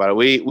I'll talk about it.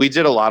 We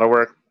did a lot of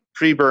work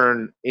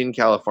pre-burn in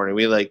California.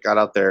 We like got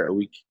out there a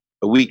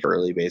week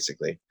early,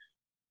 basically,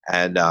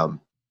 and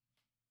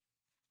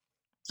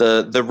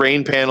The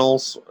rain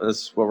panels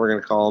is what we're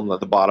going to call them.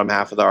 The bottom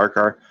half of the art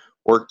car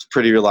worked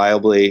pretty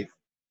reliably,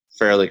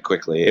 fairly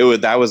quickly.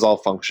 That was all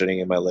functioning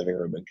in my living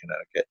room in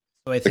Connecticut.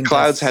 So I The think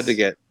clouds had to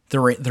get the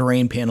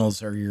rain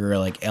panels are your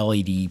like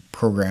LED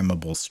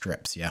programmable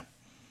strips. Yeah.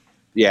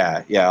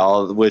 yeah,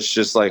 all which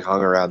just like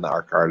hung around the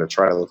art car to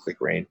try to look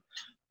like rain.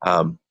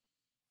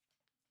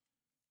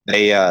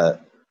 They and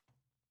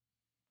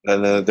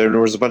there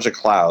was a bunch of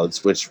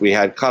clouds which we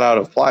had cut out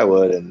of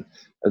plywood and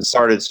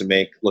started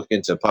to look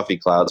into puffy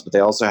clouds, but they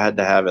also had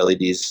to have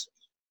LEDs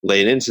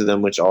laid into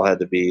them, which all had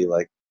to be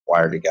like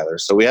wired together.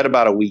 So we had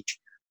about a week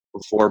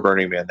before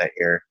Burning Man that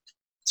year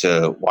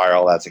to wire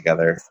all that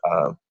together.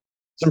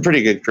 Some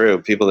pretty good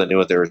crew, people that knew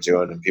what they were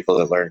doing and people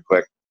that learned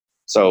quick.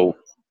 So,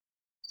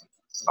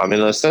 I mean,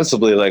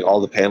 ostensibly, like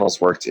all the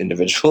panels worked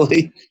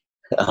individually.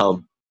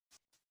 Then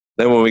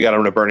when we got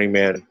them to Burning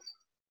Man,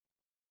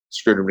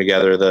 screwed them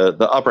together.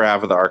 The upper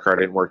half of the art car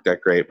didn't work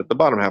that great, but the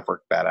bottom half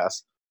worked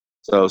badass.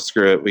 So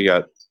screw it, we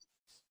got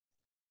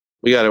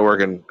it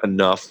working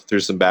enough through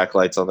some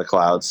backlights on the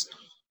clouds.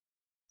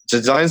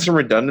 Design some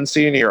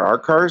redundancy in your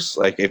art cars.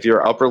 Like if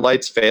your upper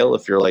lights fail,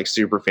 if your like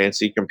super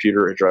fancy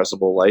computer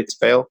addressable lights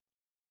fail,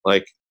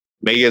 like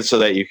make it so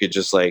that you could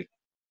just like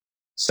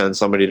send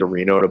somebody to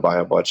Reno to buy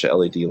a bunch of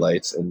LED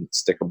lights and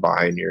stick them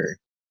behind your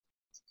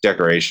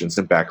decorations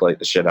and backlight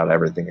the shit out of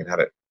everything and have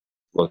it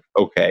look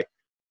okay.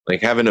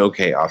 Like have an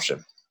okay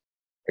option,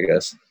 I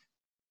guess.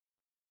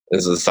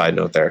 This is a side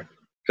note there.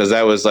 Because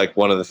that was like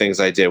one of the things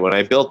I did. When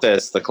I built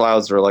this, the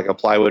clouds were like a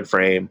plywood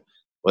frame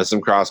with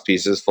some cross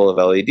pieces full of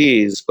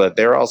LEDs, but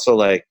they're also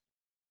like,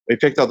 we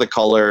picked out the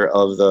color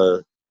of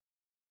the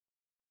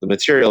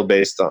material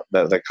based on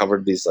that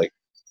covered these like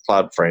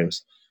cloud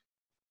frames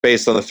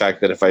based on the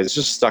fact that if I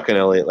just stuck an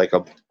LED, like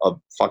a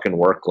fucking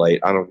work light,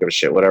 I don't give a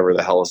shit, whatever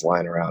the hell is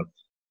lying around,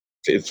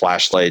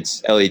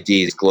 flashlights,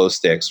 LEDs, glow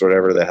sticks,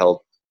 whatever the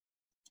hell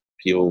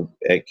people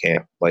at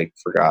camp like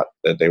forgot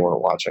that they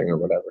weren't watching or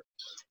whatever.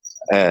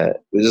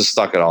 We just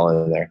stuck it all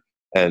in there.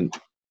 And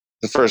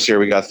the first year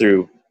we got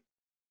through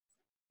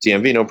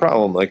DMV, no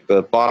problem. Like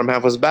the bottom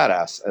half was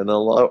badass, and the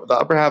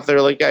upper half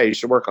they're like, yeah, you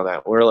should work on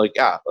that. We were like,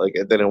 yeah, like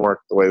it didn't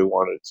work the way we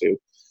wanted it to,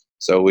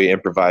 so we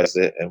improvised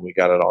it and we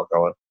got it all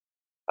going.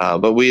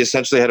 But we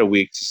essentially had a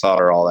week to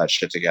solder all that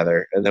shit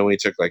together, and then we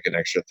took like an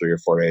extra 3 or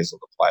 4 days of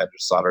the ply to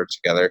solder it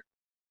together.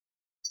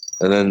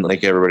 And then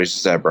like everybody's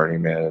just at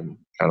Burning Man and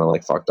kind of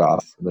like fucked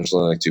off. And there's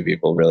only like 2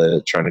 people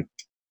really trying to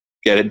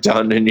get it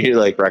done, and you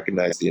like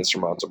recognize the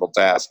insurmountable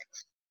task,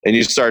 and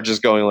you start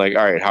just going like,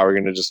 all right, how are we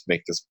going to just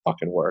make this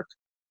fucking work?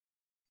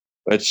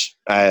 Which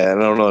I don't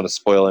know how to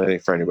spoil anything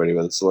for anybody,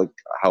 but it's like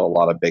how a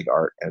lot of big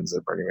art ends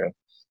at Burning Man.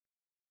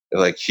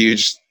 They're like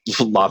huge,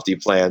 lofty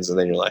plans, and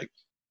then you're like,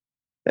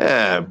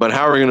 yeah, but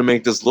how are we going to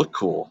make this look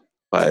cool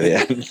by the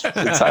end of the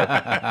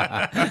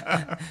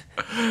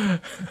time?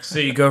 So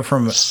you go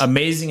from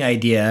amazing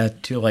idea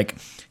to like,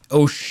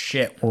 oh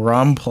shit, we're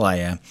on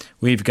playa.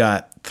 We've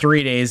got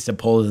 3 days to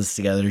pull this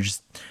together.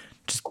 Just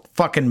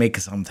fucking make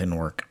something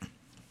work.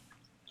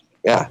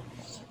 Yeah.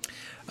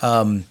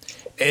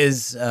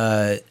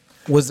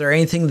 Was there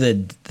anything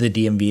that the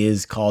DMV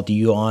has called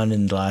you on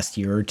in the last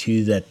year or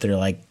two that they're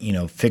like,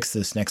 fix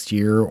this next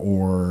year,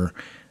 or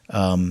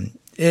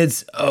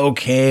it's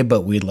okay,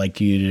 but we'd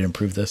like you to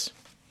improve this?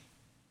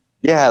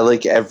 Yeah,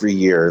 like every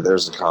year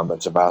there's a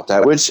comment about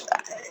that, which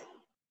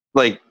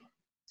like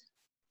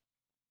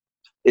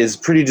is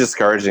pretty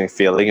discouraging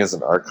feeling as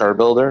an art car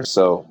builder.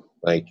 So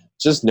like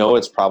just know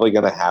it's probably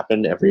going to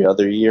happen every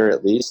other year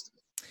at least.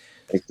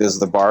 Like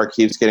the bar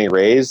keeps getting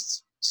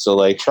raised. So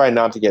like try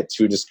not to get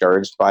too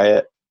discouraged by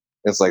it.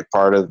 It's like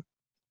part of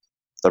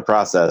the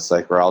process.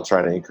 Like we're all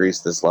trying to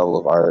increase this level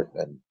of art,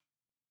 and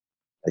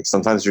like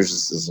sometimes yours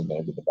just isn't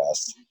going to be the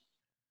best.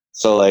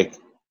 So like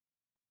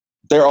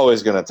they're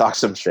always going to talk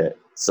some shit.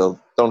 So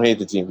don't hate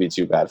the DMV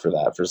too bad for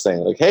that, for saying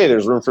like, hey,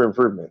 there's room for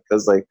improvement.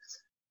 Because like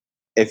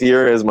if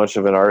you're as much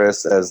of an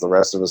artist as the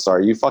rest of us are,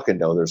 you fucking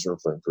know there's room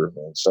for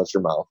improvement. Shut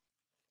your mouth.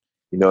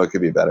 You know it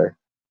could be better.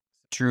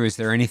 Drew, is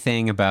there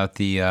anything about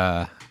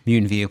the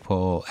Mutant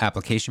Vehicle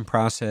application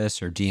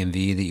process or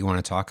DMV that you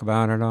want to talk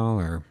about at all?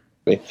 Or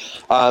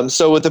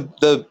so with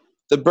the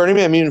Burning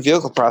Man Mutant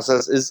Vehicle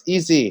process is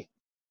easy.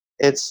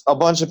 It's a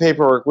bunch of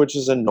paperwork, which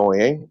is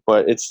annoying,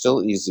 but it's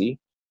still easy.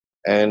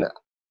 And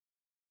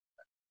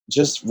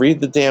just read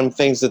the damn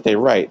things that they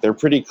write. They're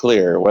pretty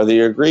clear. Whether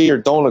you agree or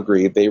don't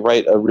agree, they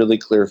write a really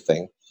clear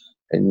thing.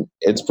 And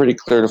it's pretty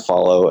clear to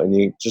follow. And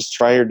you just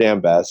try your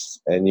damn best,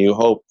 and you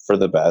hope for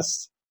the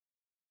best.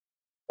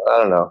 I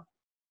don't know.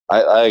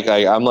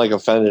 I'm like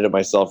offended at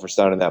myself for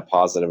sounding that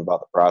positive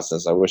about the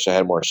process. I wish I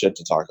had more shit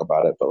to talk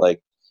about it, but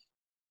like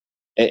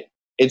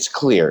it's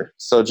clear.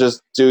 So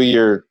just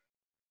do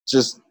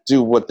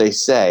what they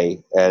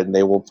say, and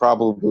they will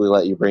probably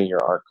let you bring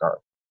your art car.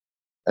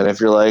 And if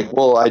you're like,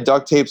 well, I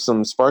duct taped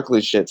some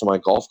sparkly shit to my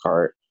golf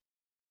cart,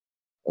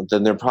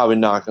 then they're probably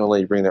not going to let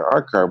you bring their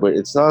art car. But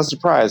it's not a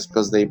surprise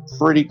because they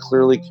pretty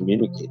clearly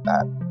communicate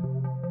that.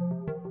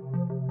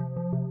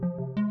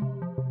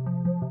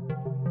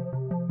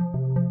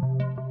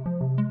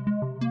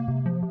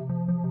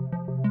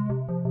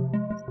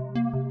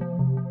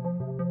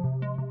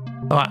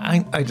 Oh,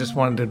 I just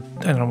wanted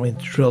to, I don't mean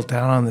to drill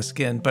down on this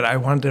again, but I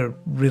wanted to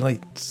really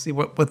see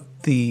what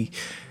the,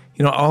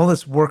 all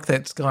this work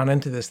that's gone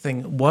into this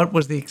thing. What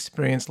was the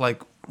experience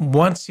like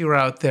once you were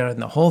out there and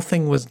the whole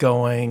thing was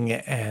going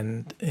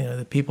and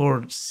the people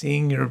were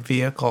seeing your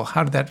vehicle?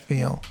 How did that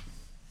feel?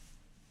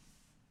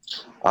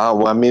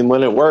 Well, I mean,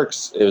 when it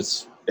works,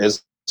 it's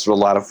a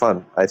lot of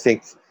fun. I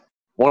think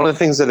one of the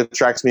things that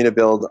attracts me to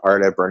build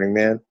art at Burning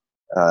Man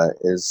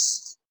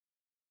is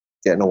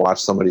getting to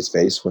watch somebody's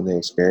face when they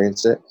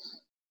experience it.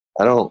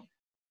 I don't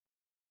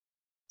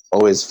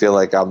always feel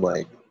like I'm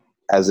like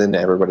as into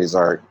everybody's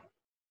art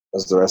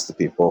as the rest of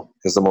the people,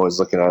 because I'm always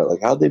looking at it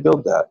like, how'd they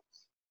build that?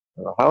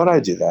 How would I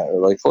do that? Or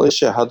like, holy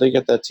shit, how'd they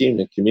get that team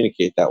to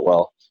communicate that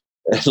well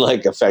and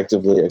like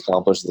effectively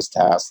accomplish this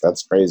task?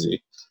 That's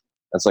crazy.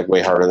 That's like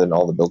way harder than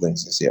all the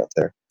buildings you see out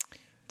there.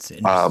 It's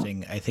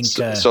interesting. I think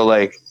so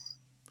like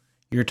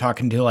you're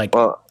talking to like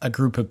a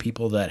group of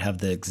people that have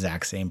the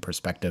exact same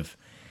perspective.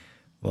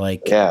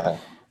 Like, yeah,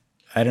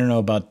 I don't know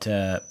about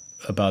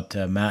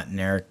Matt and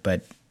Eric,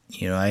 but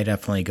I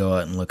definitely go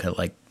out and look at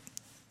like,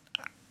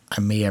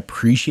 I may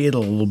appreciate a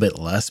little bit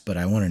less, but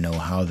I want to know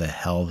how the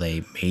hell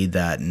they made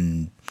that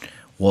and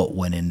what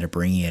went into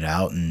bringing it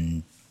out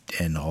and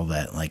all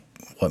that, like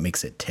what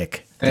makes it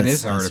tick. That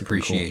is art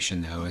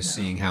appreciation, cool. Though, is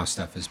seeing how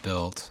stuff is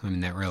built. I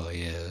mean, that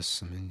really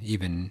is. I mean,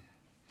 even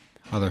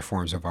other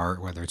forms of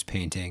art, whether it's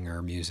painting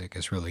or music,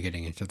 is really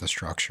getting into the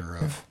structure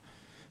of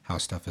how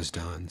stuff is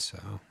done. So,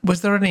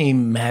 was there any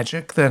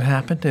magic that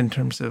happened in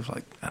terms of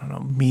like, I don't know,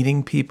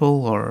 meeting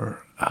people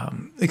or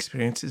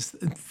experiences,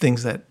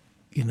 things that,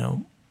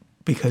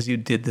 because you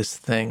did this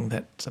thing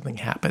that something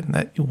happened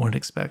that you weren't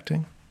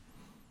expecting?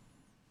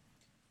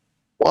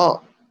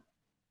 Well,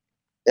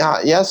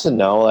 yeah, yes and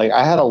no. Like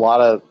I had a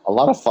lot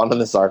of fun in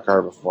this art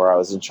car before I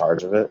was in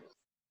charge of it.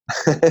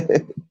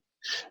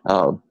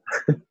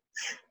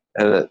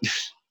 And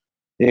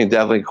you can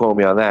definitely quote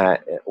me on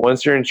that.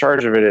 Once you're in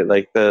charge of it,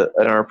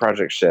 an art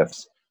project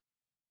shifts.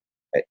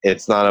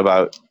 It's not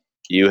about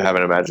you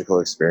having a magical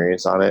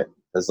experience on it.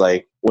 It's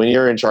like when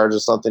you're in charge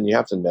of something, you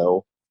have to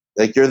know,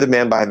 like you're the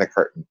man behind the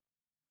curtain,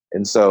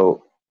 and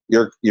so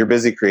you're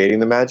busy creating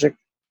the magic.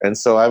 And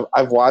so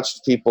I've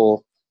watched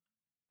people,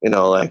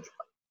 like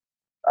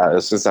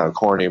this could sound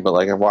corny, but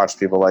like I've watched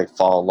people like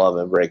fall in love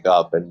and break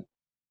up, and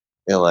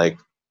like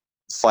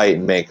fight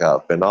and make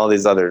up, and all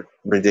these other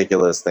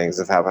ridiculous things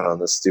have happened on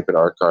this stupid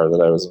art car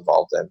that I was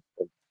involved in.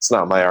 It's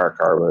not my art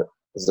car, but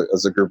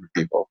it's a group of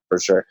people for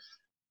sure.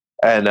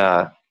 And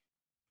I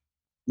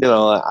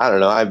don't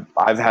know.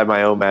 I've had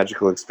my own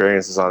magical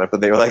experiences on it, but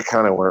they like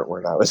kind of weren't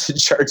when I was in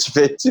charge of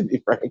it. To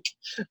be frank,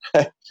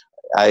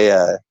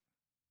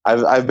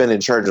 I've been in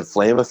charge of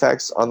flame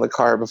effects on the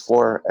car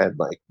before, and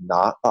like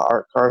not the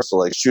art car. So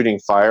like shooting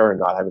fire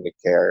and not having to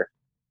care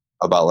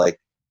about like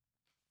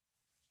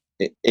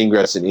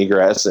ingress and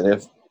egress, and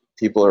if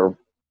people are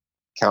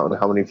counting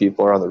how many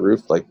people are on the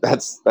roof, like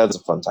that's a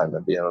fun time to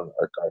be on an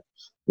art car.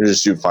 You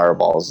just shoot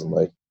fireballs and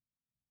like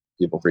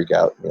people freak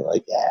out and you're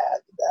like, yeah, I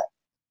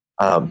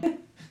did that.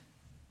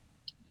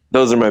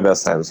 Those are my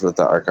best times with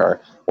the art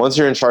car. Once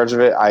you're in charge of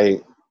it,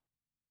 I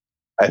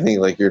think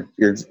like you're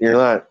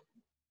not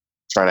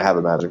trying to have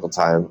a magical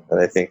time, and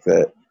I think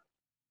that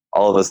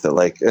all of us that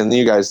like, and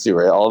you guys too,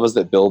 right? All of us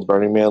that build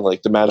Burning Man,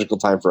 like the magical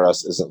time for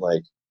us isn't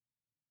like,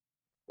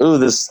 ooh,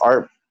 this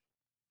art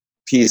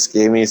piece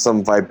gave me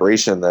some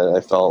vibration that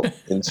I felt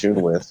in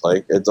tune with.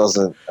 Like that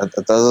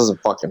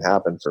doesn't fucking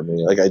happen for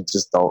me. Like I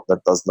just don't.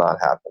 That does not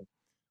happen.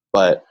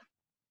 But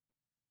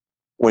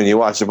when you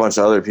watch a bunch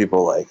of other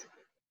people, like,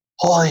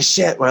 holy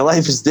shit, my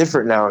life is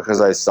different now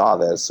because I saw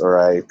this or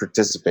I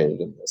participated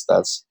in this.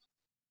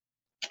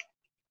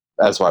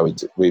 That's why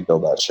we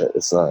build that shit.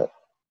 It's not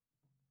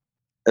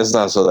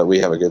so that we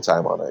have a good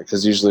time on it,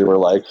 because usually we're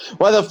like,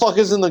 why the fuck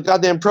isn't the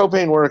goddamn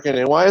propane working,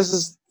 and why is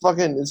this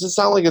fucking, does it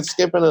sound like it's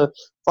skipping a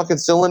fucking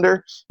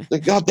cylinder?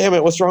 Like, god damn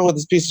it, what's wrong with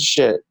this piece of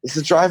shit? Is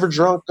the driver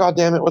drunk? God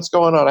damn it, what's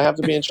going on? I have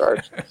to be in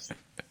charge.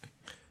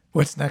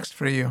 What's next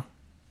for you?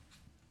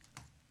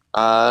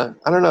 I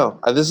don't know.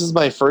 This is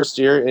my first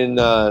year in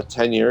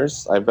 10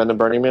 years. I've been to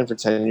Burning Man for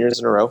 10 years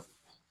in a row,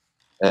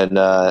 and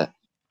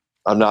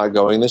I'm not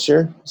going this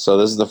year. So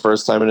this is the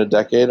first time in a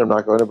decade I'm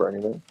not going to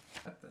Burning Man.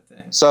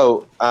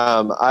 So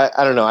I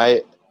don't know.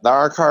 The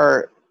art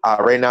car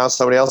right now,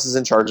 somebody else is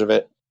in charge of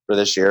it for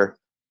this year.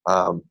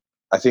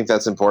 I think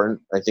that's important.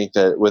 I think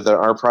that with an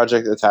art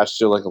project attached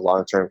to like a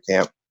long-term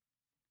camp,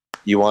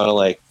 you want to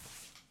like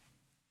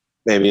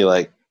maybe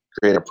like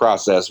create a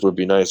process would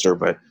be nicer,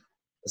 but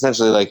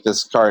essentially like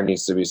this car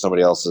needs to be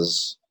somebody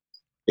else's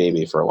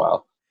baby for a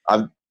while.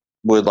 I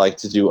would like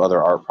to do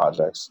other art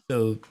projects.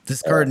 So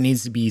this car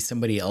needs to be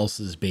somebody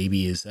else's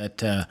baby. Is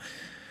that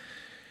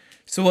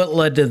so what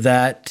led to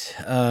that?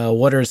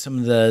 What are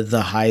some of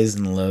the highs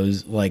and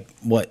lows? Like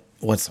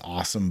what's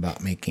awesome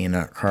about making an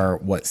art car?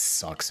 What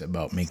sucks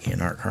about making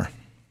an art car?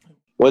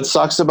 What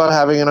sucks about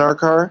having an art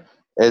car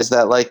is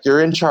that like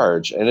you're in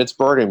charge, and it's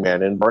Burning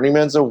Man, and Burning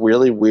Man's a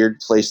really weird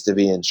place to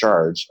be in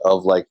charge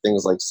of like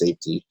things like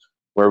safety,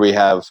 where we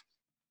have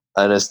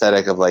an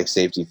aesthetic of like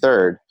safety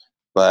third,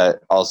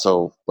 but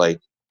also like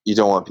you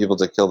don't want people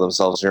to kill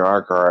themselves in your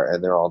art car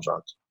and they're all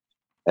drunk.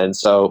 And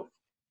so,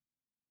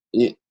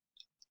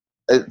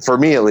 for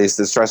me at least,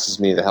 it stresses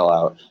me the hell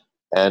out.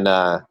 And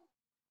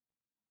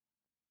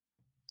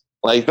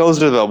like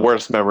those are the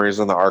worst memories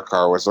in the art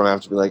car, was when I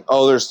have to be like,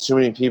 oh, there's too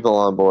many people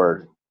on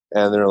board,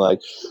 and they're like,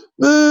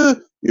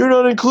 you're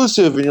not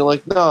inclusive, and you're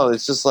like, no,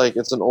 it's just like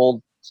it's an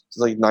old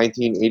like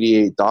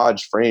 1988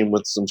 Dodge frame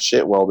with some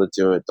shit welded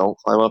to it. Don't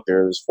climb up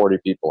here. There's 40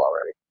 people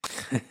already.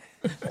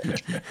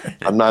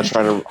 I'm not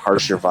trying to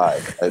harsh your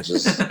vibe. I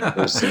just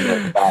there's some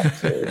like that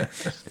to it.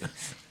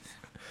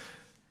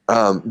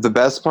 The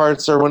best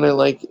parts are when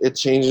it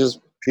changes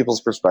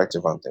people's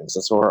perspective on things.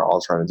 That's what we're all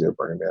trying to do at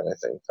Burning Man. I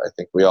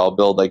think we all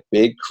build like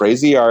big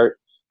crazy art,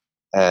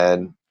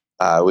 and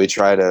we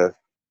try to,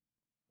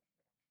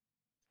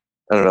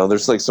 I don't know,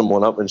 there's like some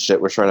one up and shit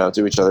we're trying to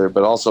outdo each other,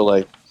 but also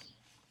like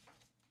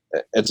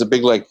it's a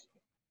big like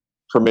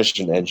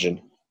permission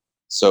engine,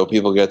 so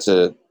people get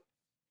to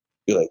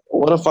be like,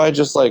 what if I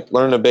just like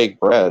learn to bake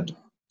bread?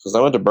 Because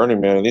I went to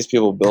Burning Man and these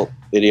people built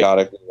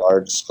idiotic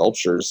large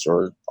sculptures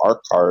or art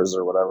cars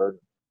or whatever.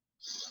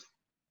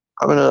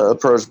 I'm going to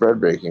approach bread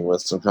baking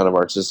with some kind of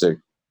artistic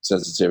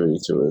sensitivity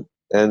to it.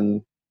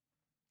 And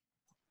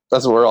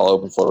that's what we're all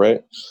open for,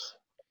 right?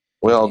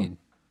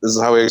 This is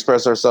how we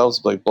express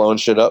ourselves, like blowing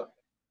shit up.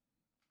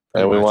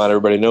 And we want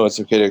everybody to know it's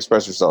okay to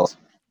express yourself.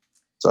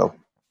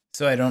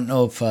 So I don't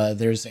know if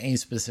there's any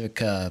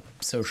specific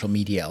social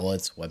media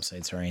outlets,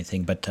 websites, or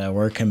anything, but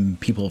where can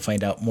people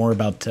find out more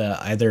about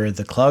either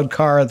the Cloud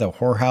Car, the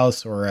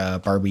Whorehouse, or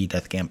Barbie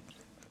Death Camp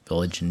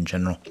Village in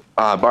general?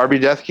 Barbie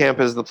Death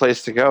Camp is the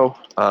place to go,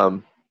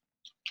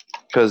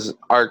 because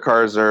art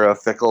cars are a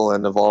fickle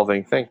and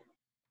evolving thing.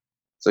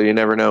 So you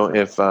never know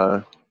if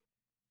your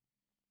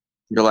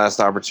last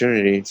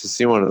opportunity to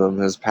see one of them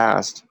has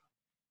passed.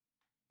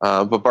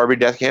 But Barbie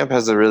Death Camp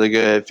has a really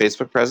good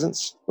Facebook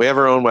presence. We have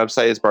our own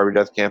website. It's Barbie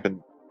Death Camp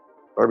and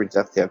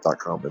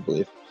BarbieDeathCamp.com, I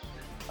believe.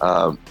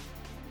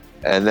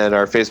 And then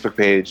our Facebook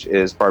page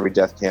is Barbie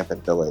Death Camp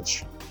and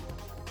Village.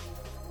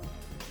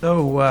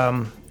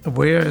 So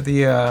we're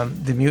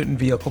the Mutant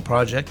Vehicle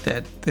Project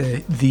at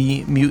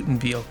the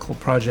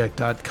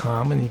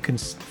mutantVehicleProject.com, and you can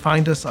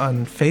find us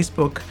on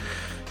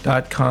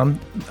Facebook.com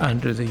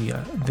under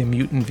the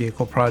Mutant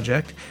Vehicle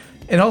Project.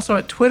 And also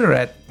at Twitter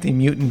at The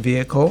Mutant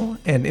Vehicle,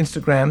 and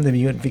Instagram, The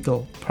Mutant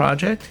Vehicle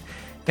Project.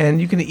 And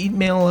you can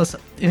email us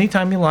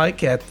anytime you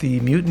like at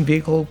The Mutant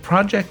Vehicle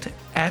Project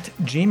at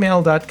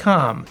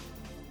gmail.com.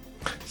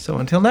 So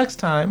until next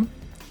time,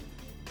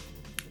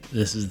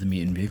 this is The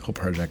Mutant Vehicle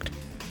Project.